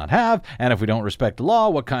Moore does not have. And if we don't respect the law,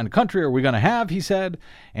 what kind of country are we going to have, he said.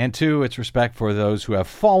 And two, it's respect for those who have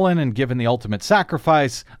fallen and given the ultimate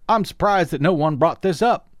sacrifice. I'm surprised that no one brought this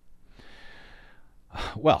up.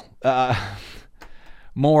 Well,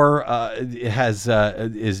 Moore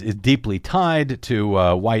is deeply tied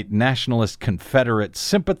to white nationalist Confederate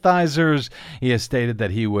sympathizers. He has stated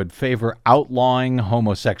that he would favor outlawing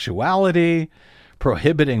homosexuality,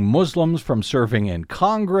 prohibiting Muslims from serving in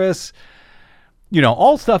Congress,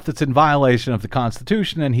 all stuff that's in violation of the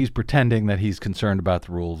Constitution, and he's pretending that he's concerned about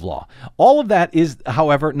the rule of law. All of that is,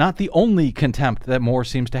 however, not the only contempt that Moore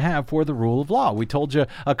seems to have for the rule of law. We told you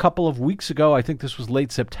a couple of weeks ago, I think this was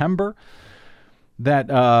late September, that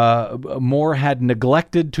Moore had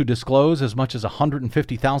neglected to disclose as much as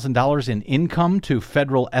 $150,000 in income to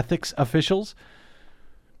federal ethics officials.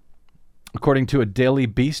 According to a Daily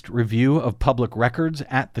Beast review of public records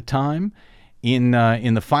at the time, in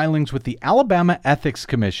the filings with the Alabama Ethics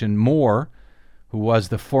Commission, Moore, who was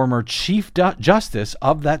the former Chief Justice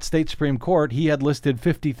of that state Supreme Court, he had listed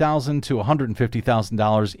 $50,000 to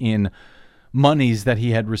 $150,000 in monies that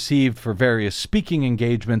he had received for various speaking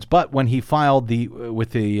engagements. But when he filed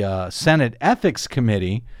with the Senate Ethics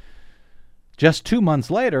Committee, just 2 months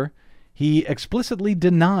later, he explicitly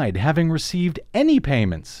denied having received any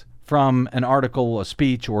payments from an article, a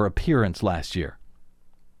speech, or appearance last year.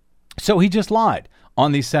 So he just lied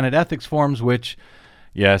on these Senate ethics forms, which,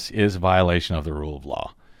 yes, is a violation of the rule of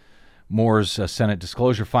law. Moore's Senate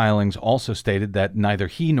disclosure filings also stated that neither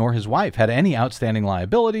he nor his wife had any outstanding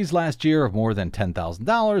liabilities last year of more than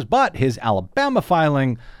 $10,000, but his Alabama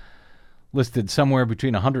filing listed somewhere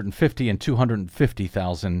between $150,000 and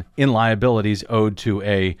 $250,000 in liabilities owed to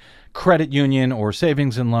a credit union or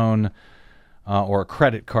savings and loan or a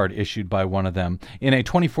credit card issued by one of them. In a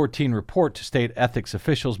 2014 report to state ethics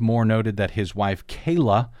officials, Moore noted that his wife,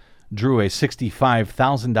 Kayla, drew a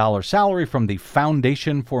 $65,000 salary from the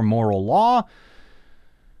Foundation for Moral Law.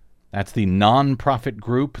 That's the nonprofit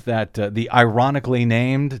group that, the ironically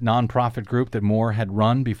named nonprofit group that Moore had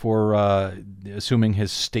run before assuming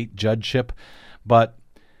his state judgeship. But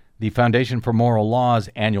the Foundation for Moral Law's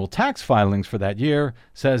annual tax filings for that year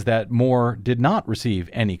says that Moore did not receive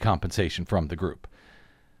any compensation from the group.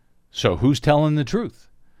 So who's telling the truth?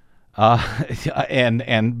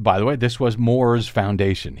 And by the way, this was Moore's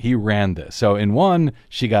foundation. He ran this. So in one,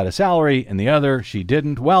 she got a salary. In the other, she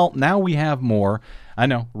didn't. Well, now we have Moore. I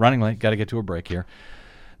know, running late. Got to get to a break here.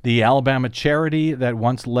 The Alabama charity that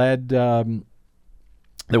was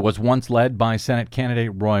once led by Senate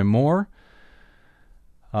candidate Roy Moore,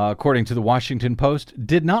 according to the Washington Post,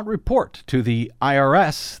 did not report to the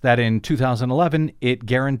IRS that in 2011 it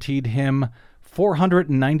guaranteed him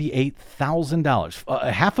 $498,000,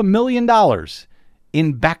 $500,000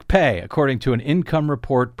 in back pay, according to an income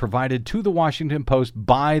report provided to the Washington Post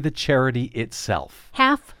by the charity itself.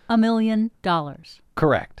 $500,000.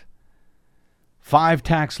 Correct. 5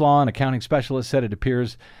 tax law and accounting specialists said it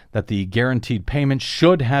appears that the guaranteed payment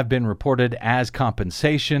should have been reported as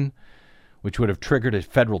compensation, which would have triggered a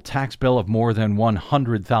federal tax bill of more than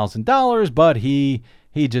 $100,000, but he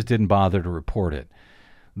just didn't bother to report it.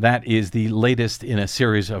 That is the latest in a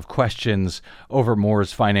series of questions over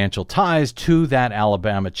Moore's financial ties to that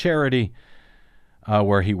Alabama charity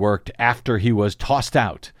where he worked after he was tossed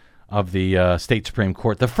out of the state Supreme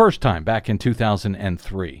Court the first time back in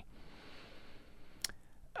 2003.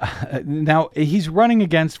 Now, he's running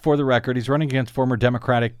against, for the record, former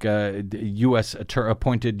Democratic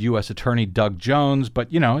appointed U.S. Attorney Doug Jones, but,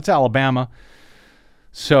 it's Alabama.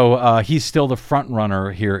 So he's still the front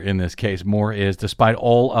runner here in this case. Moore is, despite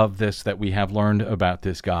all of this that we have learned about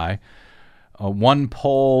this guy. One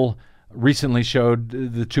poll recently showed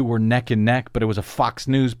the two were neck and neck, but it was a Fox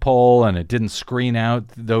News poll, and it didn't screen out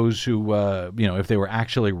those who, if they were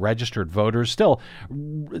actually registered voters. Still,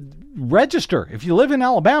 register. If you live in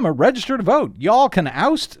Alabama, register to vote. Y'all can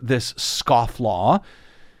oust this scofflaw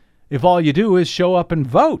if all you do is show up and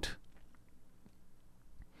vote.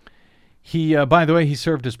 He, by the way, he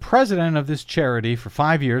served as president of this charity for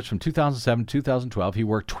 5 years, from 2007 to 2012. He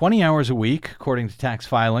worked 20 hours a week, according to tax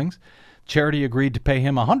filings. Charity agreed to pay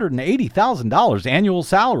him $180,000 annual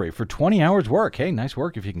salary for 20 hours work. Hey, nice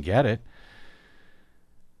work if you can get it.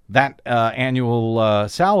 That annual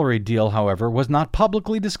salary deal, however, was not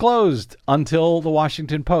publicly disclosed until the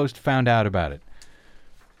Washington Post found out about it.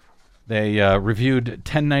 They reviewed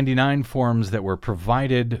 1099 forms that were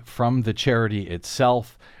provided from the charity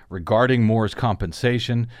itself regarding Moore's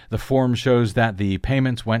compensation. The form shows that the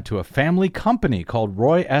payments went to a family company called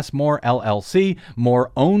Roy S. Moore, LLC.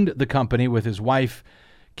 Moore owned the company with his wife,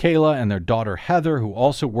 Kayla, and their daughter, Heather, who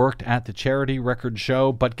also worked at the charity, records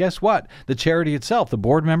show. But guess what? The charity itself, the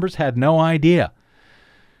board members, had no idea.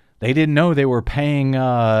 They didn't know they were paying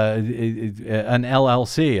an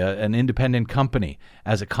LLC, an independent company,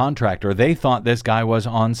 as a contractor. They thought this guy was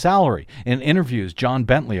on salary. In interviews, John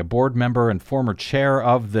Bentley, a board member and former chair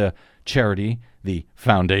of the charity, the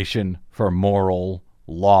Foundation for Moral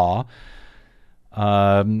Law,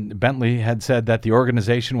 Bentley had said that the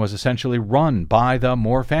organization was essentially run by the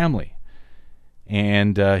Moore family.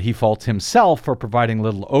 And he faults himself for providing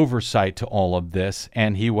little oversight to all of this.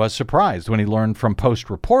 And he was surprised when he learned from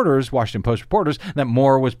Washington Post reporters, that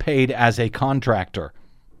Moore was paid as a contractor.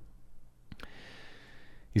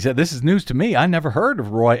 He said, "This is news to me. I never heard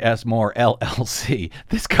of Roy S. Moore, LLC.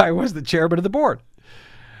 This guy was the chairman of the board."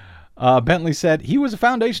 Bentley said he was a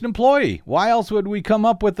foundation employee. Why else would we come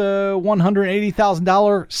up with a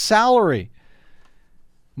 $180,000 salary?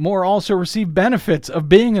 Moore also received benefits of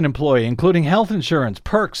being an employee, including health insurance,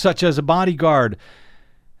 perks such as a bodyguard,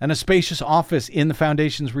 and a spacious office in the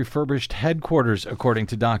foundation's refurbished headquarters, according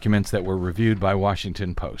to documents that were reviewed by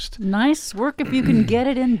Washington Post. Nice work if you can get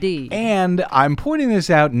it, indeed. And I'm pointing this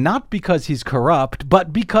out not because he's corrupt,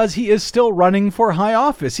 but because he is still running for high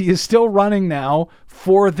office. He is still running now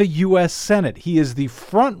for the U.S. Senate. He is the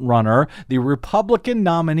front runner, the Republican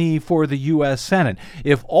nominee for the U.S. Senate.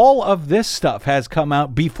 If all of this stuff has come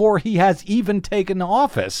out before he has even taken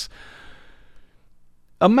office,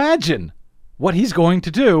 imagine what he's going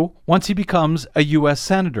to do once he becomes a U.S.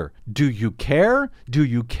 Senator. Do you care? Do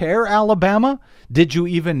you care, Alabama? Did you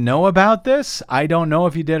even know about this? I don't know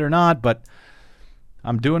if you did or not, but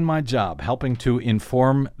I'm doing my job, helping to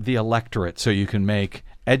inform the electorate so you can make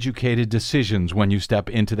educated decisions when you step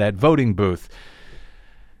into that voting booth.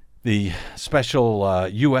 The special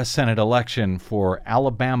U.S. Senate election for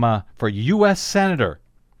Alabama, for U.S. Senator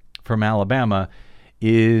from Alabama,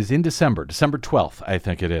 is in December 12th, I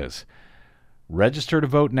think it is. Register to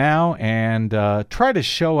vote now and try to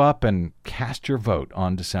show up and cast your vote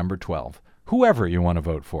on December 12th. Whoever you want to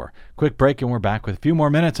vote for. Quick break and we're back with a few more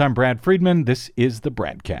minutes. I'm Brad Friedman. This is the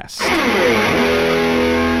BradCast.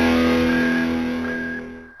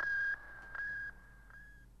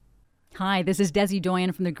 Hi, this is Desi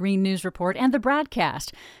Doyen from the Green News Report and the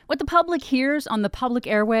BradCast. What the public hears on the public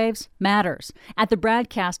airwaves matters. At the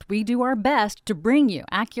BradCast, we do our best to bring you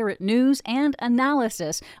accurate news and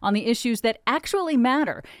analysis on the issues that actually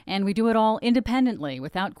matter, and we do it all independently,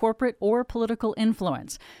 without corporate or political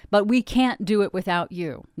influence. But we can't do it without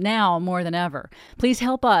you, now more than ever. Please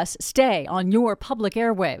help us stay on your public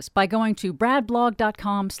airwaves by going to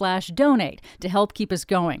bradblog.com/donate to help keep us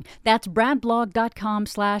going. That's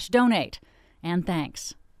bradblog.com/donate. And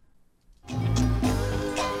thanks. Reality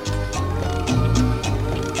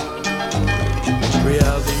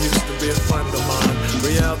used to be a friend of mine.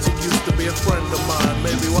 Reality used to be a friend of mine.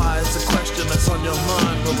 Maybe why it's a question that's on your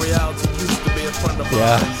mind, but reality used to be a friend of mine.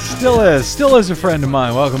 Yeah, still is a friend of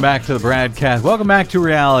mine. Welcome back to the BradCast. Welcome back to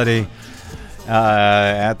reality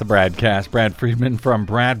at the BradCast. Brad Friedman from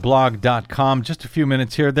bradblog.com. Just a few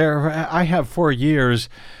minutes here. I have for years,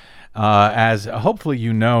 as hopefully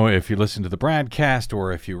you know if you listen to the BradCast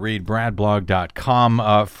or if you read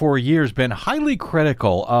bradblog.com, for years been highly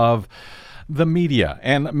critical of the media,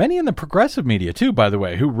 and many in the progressive media too, by the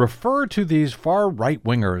way, who refer to these far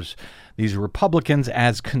right-wingers, these Republicans,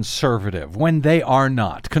 as conservative when they are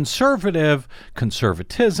not. Conservatism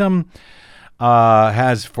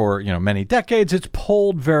has for many decades, it's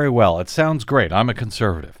polled very well. It sounds great. I'm a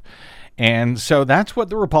conservative. And so that's what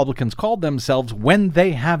the Republicans called themselves when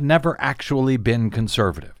they have never actually been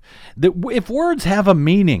conservative. If words have a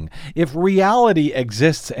meaning, if reality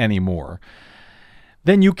exists anymore,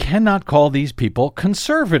 then you cannot call these people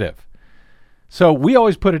conservative. So we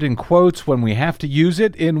always put it in quotes when we have to use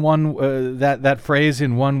it in one that phrase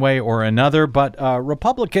in one way or another. But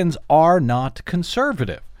Republicans are not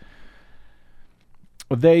conservative.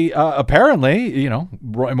 They apparently,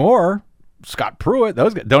 Roy Moore, Scott Pruitt,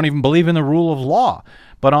 those guys don't even believe in the rule of law.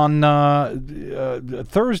 But on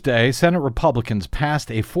Thursday, Senate Republicans passed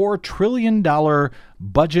a $4 trillion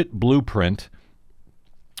budget blueprint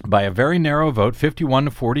by a very narrow vote,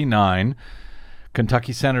 51-49.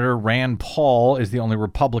 Kentucky Senator Rand Paul is the only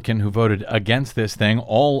Republican who voted against this thing.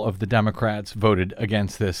 All of the Democrats voted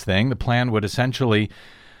against this thing. The plan would essentially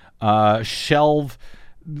shelve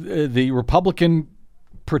the Republican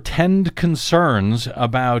pretend concerns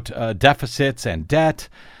about deficits and debt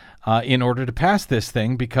in order to pass this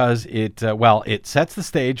thing because it sets the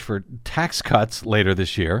stage for tax cuts later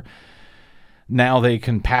this year. Now they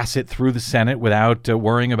can pass it through the Senate without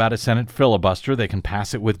worrying about a Senate filibuster. They can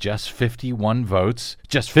pass it with just 51 votes,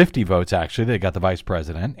 just 50 votes, actually. They got the vice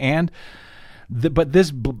president. But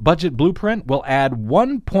this budget blueprint will add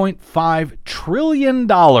 $1.5 trillion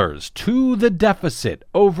to the deficit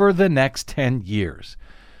over the next 10 years.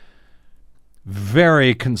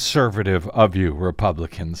 Very conservative of you,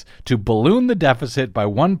 Republicans, to balloon the deficit by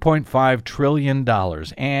 $1.5 trillion.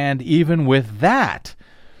 And even with that,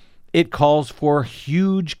 it calls for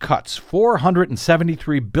huge cuts,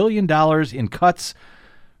 $473 billion in cuts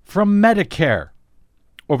from Medicare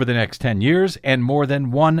over the next 10 years and more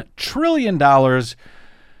than $1 trillion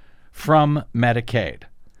from Medicaid.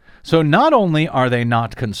 So not only are they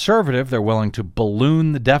not conservative, they're willing to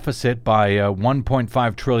balloon the deficit by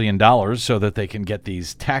 $1.5 trillion so that they can get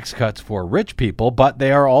these tax cuts for rich people, but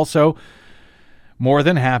they are also more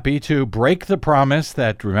than happy to break the promise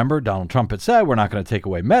that, remember, Donald Trump had said, we're not going to take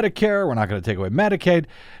away Medicare, we're not going to take away Medicaid.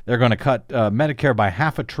 They're going to cut Medicare by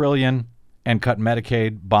 $500 billion and cut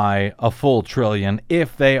Medicaid by $1 trillion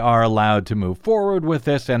if they are allowed to move forward with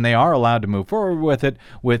this, and they are allowed to move forward with it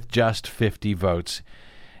with just 50 votes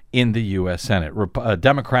in the U.S. Senate.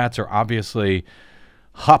 Democrats are obviously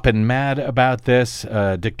hopping mad about this.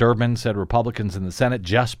 Dick Durbin said Republicans in the Senate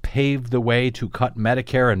just paved the way to cut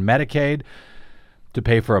Medicare and Medicaid to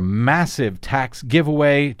pay for a massive tax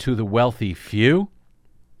giveaway to the wealthy few.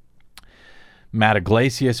 Matt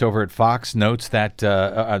Iglesias over at Fox notes that,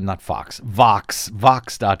 not Fox,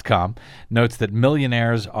 Vox.com, notes that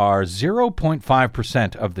millionaires are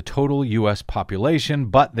 0.5% of the total U.S. population,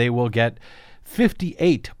 but they will get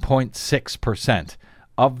 58.6%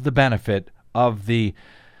 of the benefit of the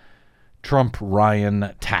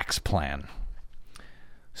Trump-Ryan tax plan.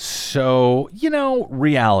 So,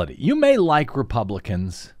 reality. You may like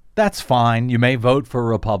Republicans. That's fine. You may vote for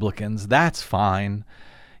Republicans. That's fine.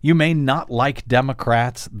 You may not like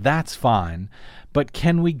Democrats. That's fine. But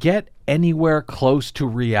can we get anywhere close to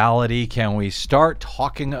reality? Can we start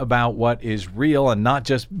talking about what is real and not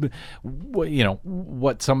just,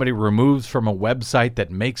 what somebody removes from a website that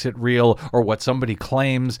makes it real, or what somebody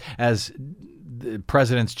claims, as the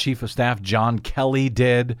President's Chief of Staff John Kelly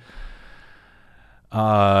did,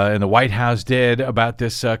 and the White House did about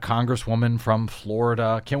this congresswoman from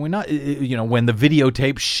Florida? Can we not, when the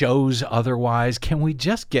videotape shows otherwise, can we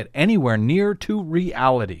just get anywhere near to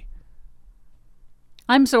reality?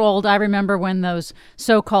 I'm so old, I remember when those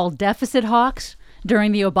so-called deficit hawks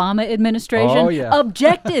during the Obama administration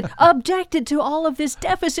objected to all of this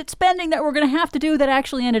deficit spending that we're going to have to do that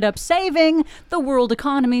actually ended up saving the world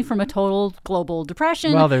economy from a total global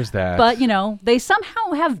depression. Well, there's that. But, they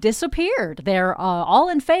somehow have disappeared. They're all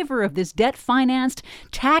in favor of this debt-financed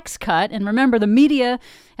tax cut. And remember, the media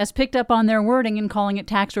has picked up on their wording and calling it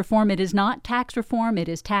tax reform. It is not tax reform. It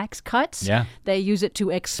is tax cuts. Yeah. They use it to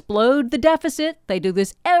explode the deficit. They do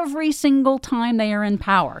this every single time they are in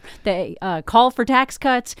power. They call for tax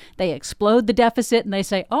cuts. They explode the deficit, and they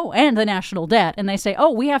say, and the national debt. And they say,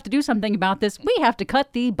 we have to do something about this. We have to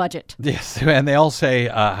cut the budget. Yes, and they all say,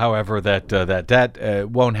 however, that that debt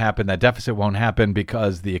won't happen, that deficit won't happen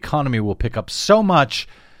because the economy will pick up so much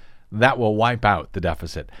that will wipe out the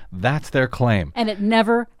deficit. That's their claim. And it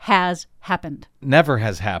never has happened. Never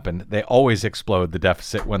has happened. They always explode the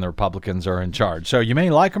deficit when the Republicans are in charge. So you may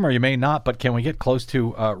like them or you may not, but can we get close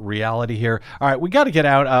to reality here? All right, we got to get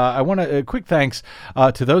out. I want a quick thanks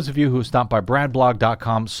to those of you who stopped by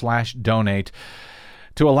bradblog.com/donate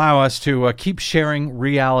to allow us to keep sharing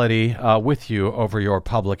reality with you over your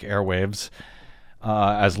public airwaves.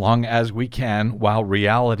 As long as we can, while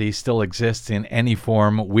reality still exists in any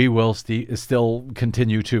form, we will still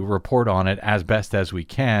continue to report on it as best as we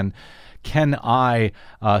can. Ken I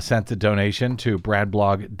sent a donation to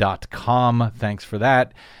bradblog.com. Thanks for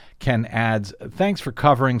that. Ken adds, thanks for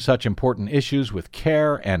covering such important issues with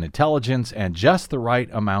care and intelligence and just the right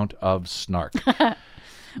amount of snark. Brad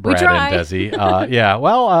and Desi.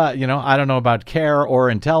 I don't know about care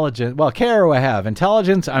or intelligence. Well, care I have.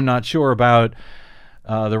 Intelligence, I'm not sure about.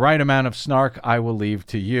 The right amount of snark, I will leave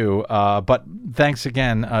to you. But thanks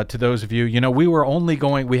again to those of you.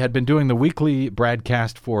 We had been doing the weekly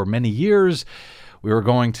BradCast for many years. We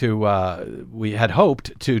had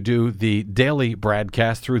hoped to do the daily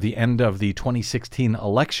BradCast through the end of the 2016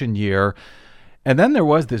 election year. And then there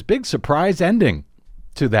was this big surprise ending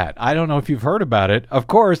to that. I don't know if you've heard about it. Of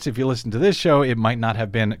course, if you listen to this show, it might not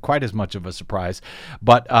have been quite as much of a surprise.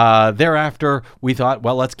 But thereafter, we thought,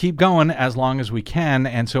 well, let's keep going as long as we can.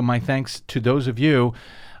 And so my thanks to those of you.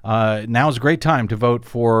 Now's a great time to vote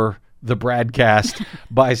for the BradCast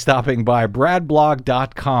by stopping by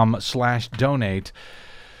bradblog.com/donate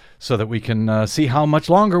so that we can see how much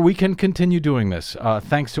longer we can continue doing this.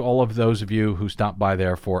 Thanks to all of those of you who stopped by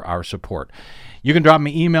there for our support. You can drop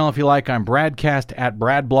me email if you like. I'm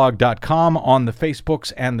bradcast@bradblog.com. On the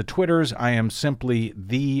Facebooks and the Twitters, I am simply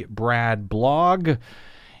the Brad Blog.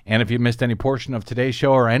 And if you missed any portion of today's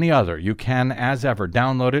show or any other, you can, as ever,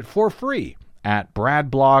 download it for free at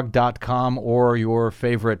bradblog.com or your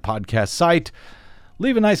favorite podcast site.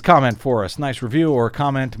 Leave a nice comment for us, nice review or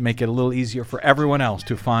comment. Make it a little easier for everyone else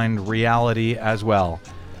to find reality as well,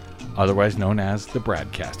 otherwise known as the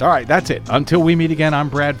BradCast. All right, that's it. Until we meet again, I'm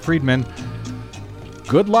Brad Friedman.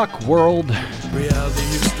 Good luck, world. Reality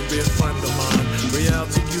used to be a friend of mine.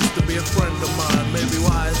 Reality used to be a friend of mine. Maybe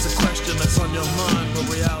why it's a question that's on your mind, but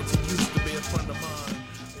reality used to be a friend of mine.